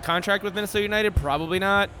to sign a contract with Minnesota United? Probably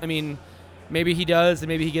not. I mean, maybe he does, and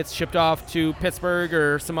maybe he gets shipped off to Pittsburgh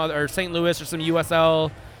or or St. Louis or some USL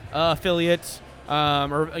affiliate,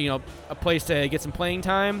 or a place to get some playing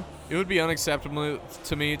time. It would be unacceptable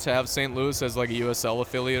to me to have St. Louis as like a USL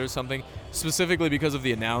affiliate or something, specifically because of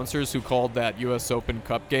the announcers who called that US Open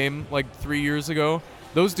Cup game like 3 years ago.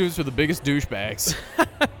 Those dudes were the biggest douchebags.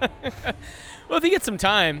 Well, if you get some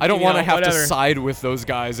time, I don't want to have to side with those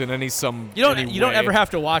guys in any You don't ever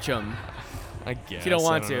have to watch them. I guess. If you don't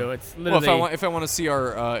want to. It's literally. Well, if I want to see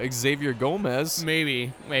our Xavier Gomez,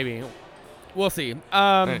 maybe we'll see.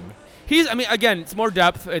 Again, it's more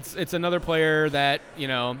depth. It's another player that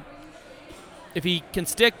if he can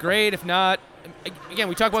stick, great. If not, again,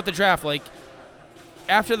 we talk about the draft. Like,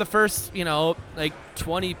 after the first,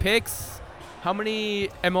 20 picks, how many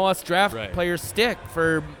MLS draft players stick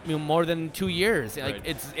for more than 2 years? Like,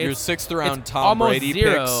 it's your 6th round Tom Brady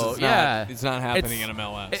zero. picks. It's not happening in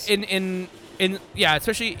MLS.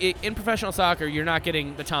 Especially in professional soccer, you're not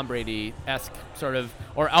getting the Tom Brady-esque sort of,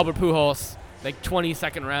 or Albert Pujols, like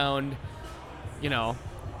 22nd round.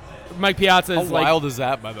 Mike Piazza is how wild is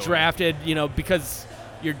that, by the way? Drafted, because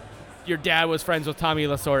your dad was friends with Tommy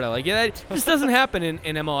Lasorda. Like, that just doesn't happen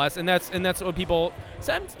in MLS, and that's what people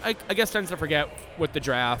I guess tends to forget with the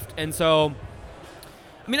draft. And so,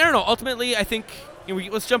 I don't know. Ultimately, I think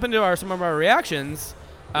let's jump into some of our reactions.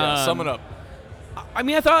 Sum it up.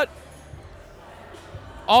 I thought,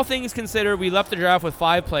 all things considered, we left the draft with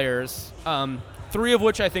 5 players, 3 of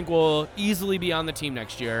which I think will easily be on the team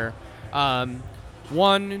next year.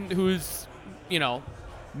 One who's,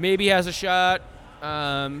 maybe has a shot,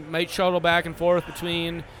 might shuttle back and forth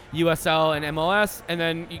between USL and MLS, and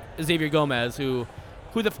then Xavier Gomez, who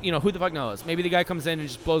the fuck knows? Maybe the guy comes in and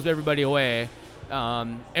just blows everybody away,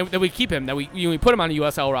 and that we keep him, that we put him on a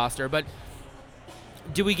USL roster. But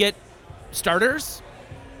do we get starters?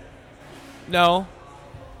 No.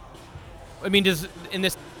 Does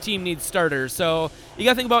this team need starters? So you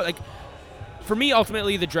got to think about, like, for me,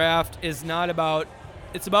 ultimately, the draft is not about.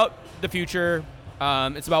 It's about the future.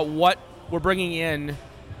 It's about what we're bringing in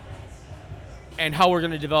and how we're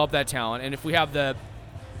going to develop that talent. And if we have the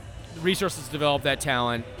resources to develop that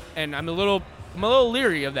talent, and I'm a little I'm a little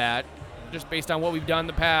leery of that, just based on what we've done in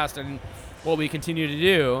the past and what we continue to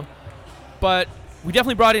do. But we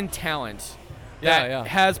definitely brought in talent that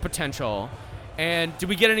has potential. And did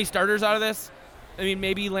we get any starters out of this? I mean,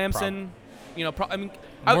 maybe Lamson.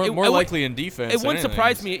 More likely in defense. It wouldn't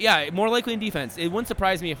surprise me. Yeah, more likely in defense. It wouldn't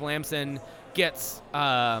surprise me if Lamson gets,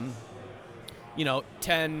 10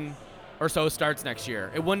 or so starts next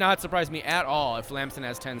year. It would not surprise me at all if Lamson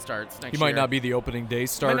has 10 starts next year. He might not be the opening day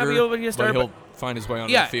starter, but he'll find his way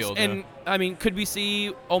onto the field. And, I mean, could we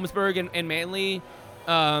see Olmsberg and Manley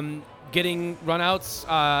getting runouts,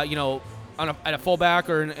 at a fullback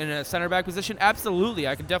or in a center back position? Absolutely.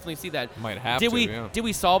 I could definitely see that. Might have Did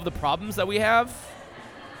we solve the problems that we have?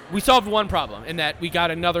 We solved one problem in that we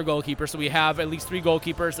got another goalkeeper, so we have at least 3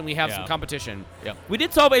 goalkeepers and we have some competition. Yep. We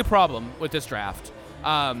did solve a problem with this draft.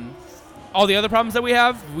 All the other problems that we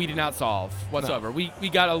have, we did not solve whatsoever. No. We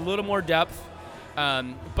got a little more depth,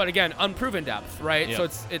 but again, unproven depth, right?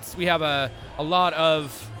 Yep. So it's we have a lot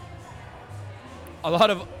of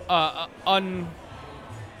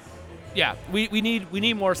we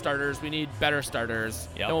need more starters. We need better starters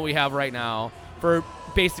than what we have right now for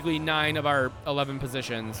basically 9 of our 11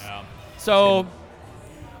 positions. Yeah. So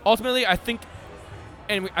ultimately, I think,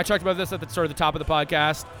 and I talked about this at the top of the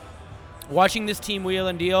podcast, watching this team wheel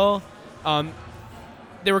and deal,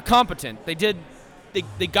 they were competent. They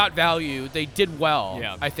got value. They did well.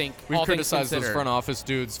 Yeah. I think. We've criticized those front office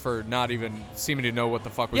dudes for not even seeming to know what the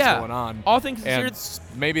fuck was going on. All things considered,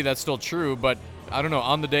 and maybe that's still true, but I don't know.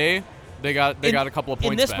 On the day, they got a couple of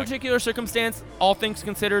points in this back. particular circumstance. All things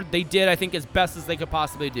considered, they did, I think, as best as they could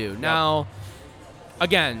possibly do. Yep. Now,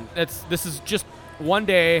 again, this is just one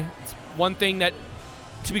day. It's one thing that,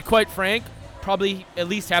 to be quite frank, probably at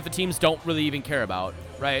least half the teams don't really even care about.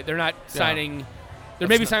 Right? They're not signing. They're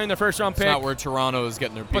maybe signing their first round pick. It's not where Toronto is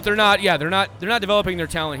getting their people. But they're not. Yeah, they're not developing their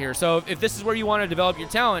talent here. So if this is where you want to develop your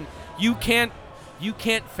talent, you can't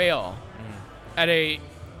fail at a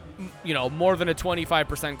more than a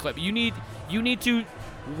 25% clip. You need to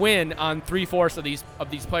win on 3/4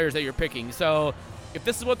 of these players that you're picking. So if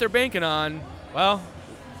this is what they're banking on, well,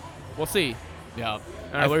 we'll see. Yeah. All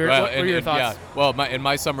right, what are your thoughts? Yeah. Well,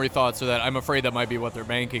 my summary thoughts are that I'm afraid that might be what they're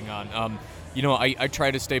banking on. I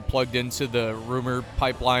try to stay plugged into the rumor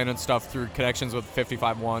pipeline and stuff through connections with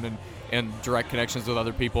 55-1 and direct connections with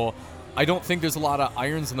other people. I don't think there's a lot of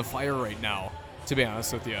irons in the fire right now, to be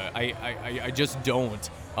honest with you. I just don't.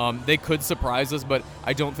 They could surprise us, but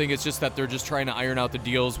I don't think it's just that they're just trying to iron out the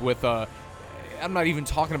deals with I'm not even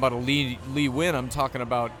talking about a Lee Win. I'm talking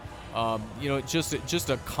about just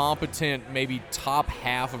a competent, maybe top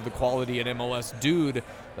half of the quality at MLS dude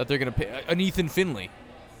that they're going to pay. An Ethan Finley.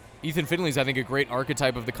 Ethan Finley's, I think, a great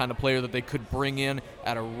archetype of the kind of player that they could bring in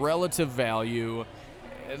at a relative value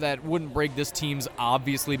that wouldn't break this team's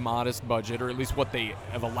obviously modest budget, or at least what they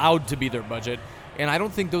have allowed to be their budget. And I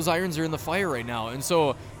don't think those irons are in the fire right now. And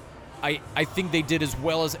so I think they did as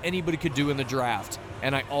well as anybody could do in the draft.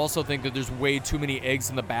 And I also think that there's way too many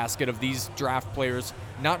eggs in the basket of these draft players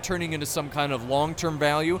not turning into some kind of long-term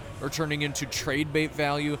value or turning into trade bait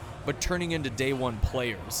value, but turning into day one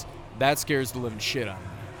players. That scares the living shit out of me.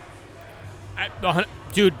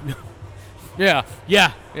 Dude. Yeah.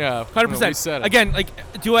 100%. Again,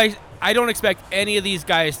 I don't expect any of these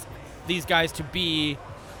guys to be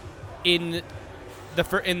in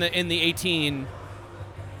the 18.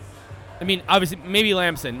 I mean, obviously, maybe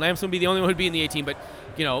Lamson. Lamson would be the only one who'd be in the 18. But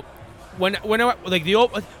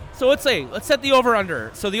so let's set the over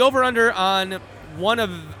under. So the over under on one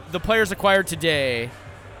of the players acquired today,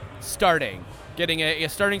 getting a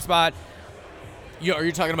starting spot. Are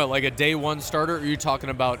you talking about like a day one starter, or are you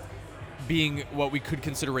talking about being what we could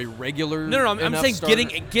consider a regular? No. I'm saying starter?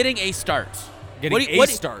 getting a start.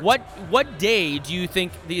 Start. What day do you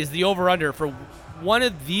think is the over under for one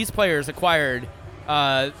of these players acquired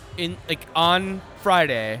on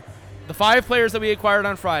Friday? The 5 players that we acquired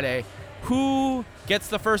on Friday, who gets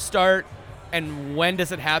the first start and when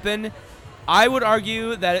does it happen? I would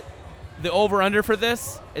argue that the over under for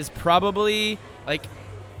this is probably like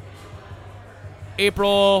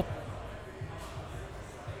April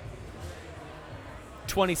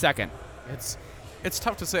 22nd. It's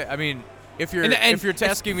tough to say. I mean, if you're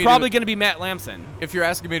asking me, probably going to be Matt Lamson. If you're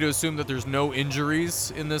asking me to assume that there's no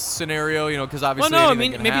injuries in this scenario, because obviously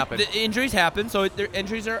maybe can happen. The injuries happen, so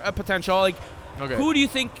injuries are a potential. Like, okay. Who do you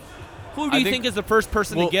think is the first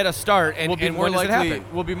person to get a start, and when does it happen?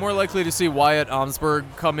 We'll be more likely to see Wyatt Omsberg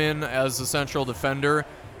come in as a central defender,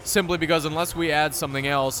 simply because unless we add something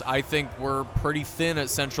else, I think we're pretty thin at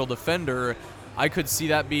central defender. I could see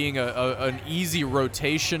that being an easy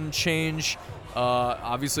rotation change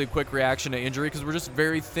Obviously, a quick reaction to injury because we're just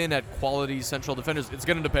very thin at quality central defenders. It's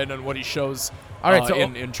going to depend on what he shows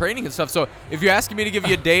in training and stuff. So if you're asking me to give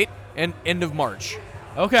you a date, and end of March.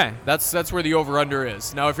 Okay. That's where the over-under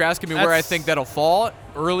is. Now, if you're asking me where I think that'll fall,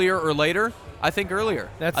 earlier or later, I think earlier.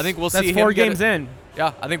 I think we'll see him 4 games in.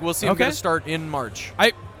 Yeah, I think we'll see him get a start in March.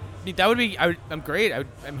 That would be. I'm great. I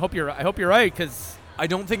hope you're right because I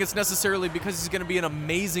don't think it's necessarily because he's going to be an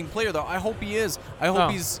amazing player, though. I hope he is. I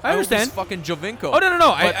hope he's fucking Jovinko. Oh,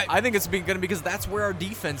 no. But I think it's going to be because that's where our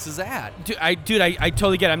defense is at. I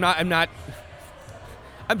totally get it.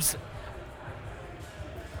 I'm just.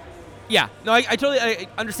 Yeah. No, I totally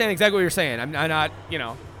understand exactly what you're saying. I'm not,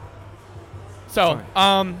 So,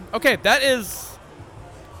 okay, that is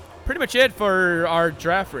pretty much it for our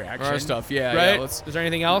draft reaction. Our stuff, yeah. Right? Yeah, is there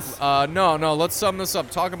anything else? No. Let's sum this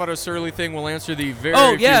up. Talk about our Surly thing. We'll answer the few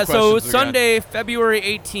so questions Sunday, February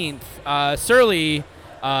 18th, Surly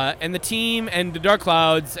and the team and the Dark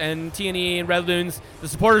Clouds and TNE and Red Loons, the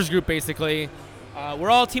supporters group basically, we're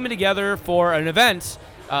all teaming together for an event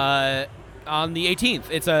on the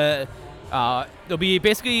 18th. It's there'll be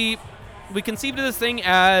basically, we conceived of this thing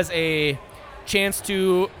as a chance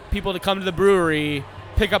to people to come to the brewery,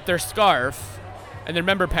 pick up their scarf and their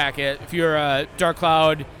member packet. If you're a Dark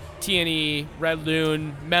Cloud, TNE, Red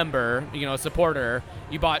Loon member, a supporter,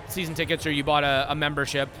 you bought season tickets or you bought a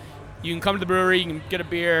membership, you can come to the brewery, you can get a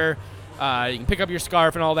beer, you can pick up your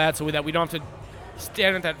scarf and all that so that we don't have to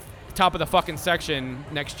stand at that top of the fucking section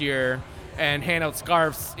next year and hand out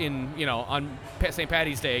scarves on St.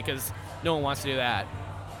 Patty's Day because no one wants to do that.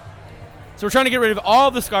 So we're trying to get rid of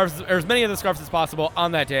all the scarves, or as many of the scarves as possible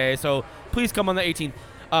on that day. So please come on the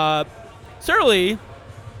 18th. Surly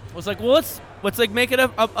was like, well, let's make it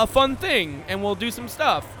a fun thing, and we'll do some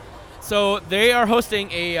stuff. So they are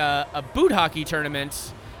hosting a boot hockey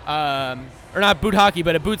tournament, or not boot hockey,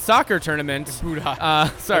 but a boot soccer tournament. Boot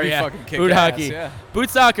hockey. Boot hockey. Yeah.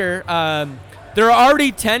 Boot soccer. There are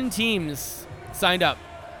already 10 teams signed up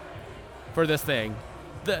for this thing.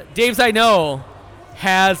 Dave's I Know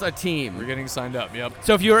has a team. We're getting signed up, yep.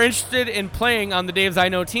 So if you're interested in playing on the Dave's I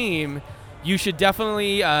Know team, you should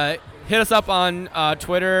definitely hit us up on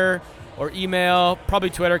Twitter or email. Probably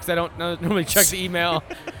Twitter because I don't normally check the email.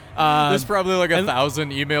 There's probably like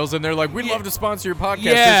 1,000 emails in there like, we'd love to sponsor your podcast.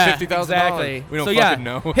 Yeah, $50,000. exactly. We don't fucking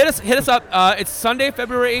know. Hit us up. It's Sunday,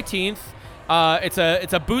 February 18th.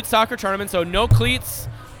 It's a boot soccer tournament, so no cleats.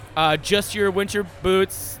 Just your winter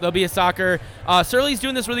boots. There'll be a soccer. Surly's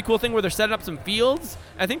doing this really cool thing where they're setting up some fields.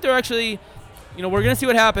 I think they're actually, we're going to see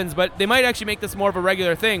what happens, but they might actually make this more of a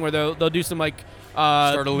regular thing where they'll do some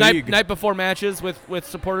start a league. night before matches with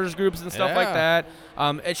supporters groups and stuff like that.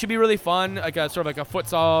 It should be really fun, like a sort of like a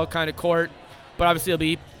futsal kind of court, but obviously it'll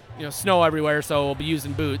be snow everywhere, so we'll be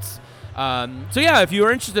using boots. So yeah, if you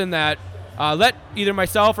are interested in that, let either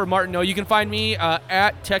myself or Martin know. You can find me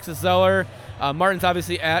at Texas Zeller. Martin's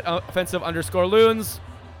obviously at offensive_loons.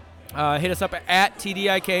 Hit us up at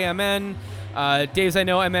TDIKMN. Dave's I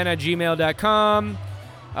Know MN at gmail.com.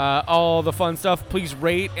 All the fun stuff. Please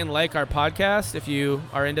rate and like our podcast if you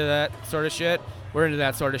are into that sort of shit. We're into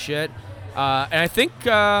that sort of shit. And I think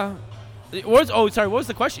what was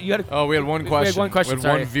the question? You had we had one question. We had one question. We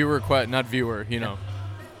had one viewer not viewer, Listener.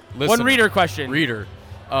 One reader question. Reader.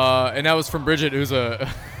 And that was from Bridget, who's a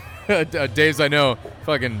Dave's I Know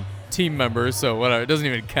fucking team member, so whatever, it doesn't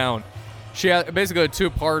even count. She had basically a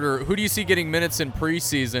two-parter. Who do you see getting minutes in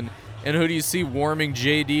preseason, and who do you see warming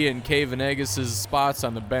JD and Kay Venegas' spots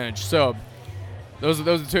on the bench? So those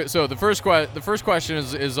are two. So the first question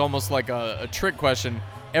is almost like a trick question.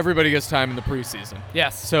 Everybody gets time in the preseason.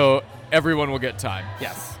 Yes. So everyone will get time.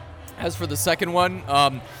 Yes. As for the second one,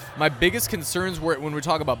 my biggest concerns when we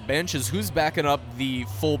talk about bench is who's backing up the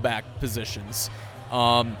fullback positions.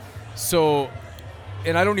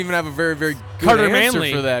 And I don't even have a very, very good Carter answer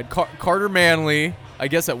Manley. for that. Carter Manley, I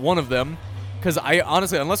guess at one of them, because I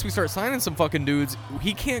honestly, unless we start signing some fucking dudes,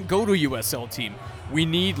 he can't go to a USL team. We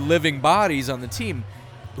need living bodies on the team.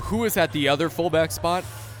 Who is at the other fullback spot?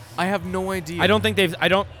 I have no idea. I don't think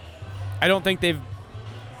they've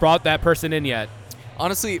brought that person in yet.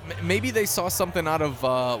 Honestly, maybe they saw something out of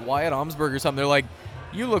Wyatt Omsberg or something. They're like,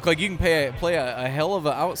 you look like you can play a hell of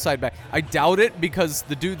an outside back. I doubt it because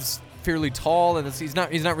the dude's fairly tall and he's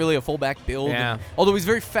not really a fullback build. Yeah. Although he's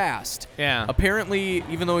very fast. Yeah. Apparently,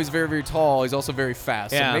 even though he's very, very tall, he's also very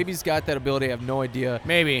fast. Yeah. So maybe he's got that ability. I have no idea.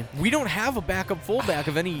 Maybe. We don't have a backup fullback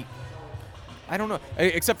of any. I don't know,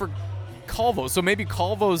 except for Calvo. So maybe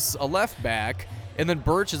Calvo's a left back, and then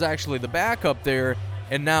Birch is actually the backup there.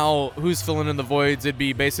 And now who's filling in the voids? It'd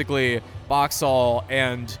be basically Boxall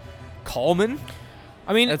and Coleman.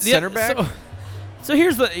 I mean, at center back. So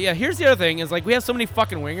here's the other thing is like we have so many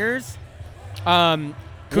fucking wingers.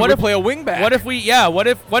 Could we play a wing back? What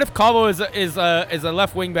if Calvo is a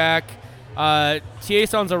left wing back?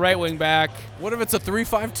 Tieson's a right wing back. What if it's a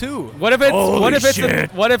 3-5-2? What if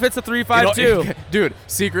it's a 3-5-2? Dude,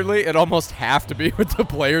 secretly it almost have to be with the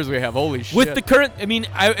players we have. Holy shit. With the current, I mean,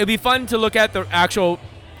 it'd be fun to look at the actual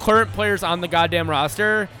current players on the goddamn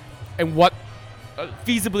roster and what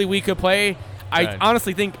feasibly we could play. I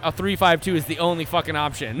honestly think a 3-5-2 is the only fucking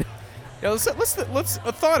option. Yeah, let's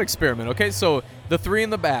a thought experiment. Okay, so the three in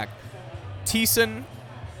the back, Thiessen,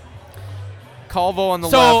 Calvo on the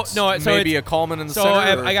left, maybe a Coleman in the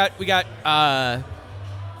center. We got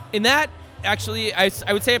in that actually I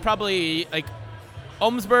would say probably like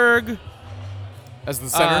Omsberg as the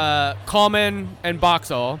center, Coleman and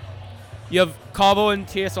Boxall. You have Calvo and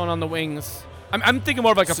Tiesson on the wings. I'm thinking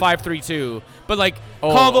more of like a 5-3-2, but like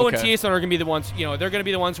Calvo and Tiesson are gonna be the ones. You know, they're gonna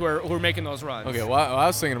be the ones who are making those runs. Okay, well I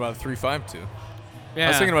was thinking about a 3-5-2. Yeah. I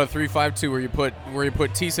was thinking about a 3-5-2 where you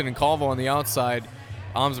put Thiessen and Calvo on the outside,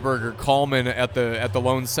 Omsberg or Coleman at the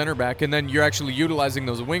lone center back, and then you're actually utilizing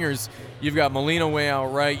those wingers. You've got Molina way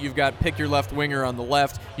out right. You've got pick your left winger on the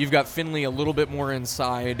left. You've got Finley a little bit more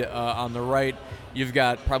inside on the right. You've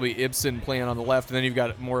got probably Ibsen playing on the left, and then you've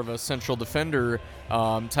got more of a central defender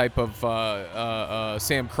type of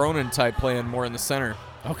Sam Cronin type playing more in the center.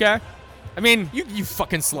 Okay. I mean, you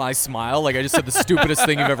fucking sly smile like I just said the stupidest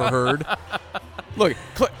thing you've ever heard. Look,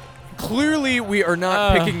 clearly we are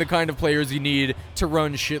not picking the kind of players you need to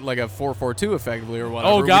run shit like a 4-4-2 effectively or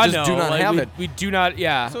whatever. Oh, God, we just do not have it. We do not,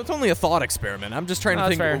 yeah. So it's only a thought experiment. I'm just trying to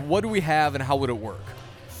think, what do we have and how would it work?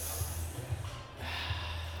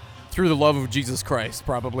 Through the love of Jesus Christ,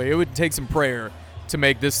 probably. It would take some prayer to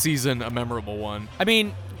make this season a memorable one. I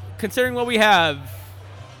mean, considering what we have,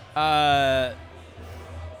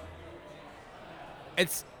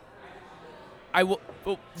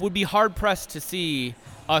 would be hard pressed to see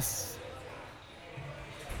us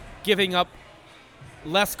giving up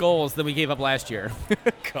less goals than we gave up last year.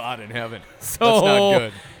 God in heaven. So,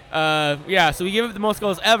 that's not good. So we gave up the most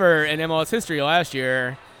goals ever in MLS history last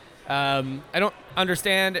year. I don't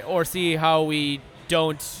understand or see how we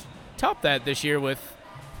don't top that this year with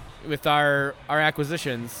our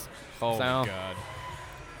acquisitions. Oh, so, my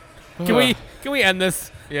God. Can we end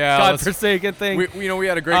this? Yeah, godforsaken thing. We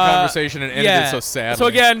had a great conversation and ended it so sadly. So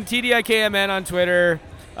again, TDIKMN on Twitter,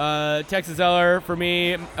 Texas Eller for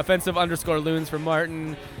me, offensive_loons for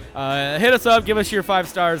Martin. Hit us up, give us your 5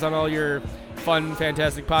 stars on all your fun,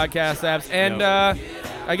 fantastic podcast apps, and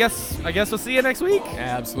I guess we'll see you next week.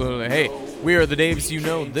 Absolutely. Hey, we are the Daves you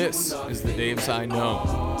know. This is the Daves I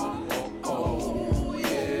know.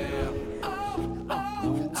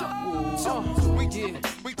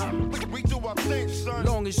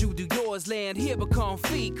 Long as you do yours, land here become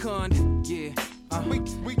fecund. Yeah,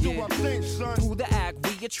 we do our thing, son. Through the act,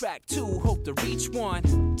 we attract 2, hope to reach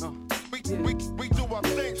 1. We do our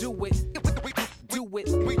thing. Do it.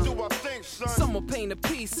 We do our thing, son. Some will paint a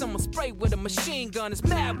piece, some will spray with a machine gun. It's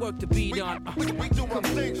mad work to be done. We do our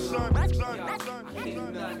thing, son. I can't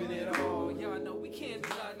do nothing at all. Y'all know we can't do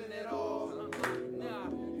nothing at all. Nah,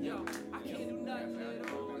 yo, I can't do nothing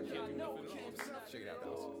at all. Y'all know we can't do nothing. Check it out,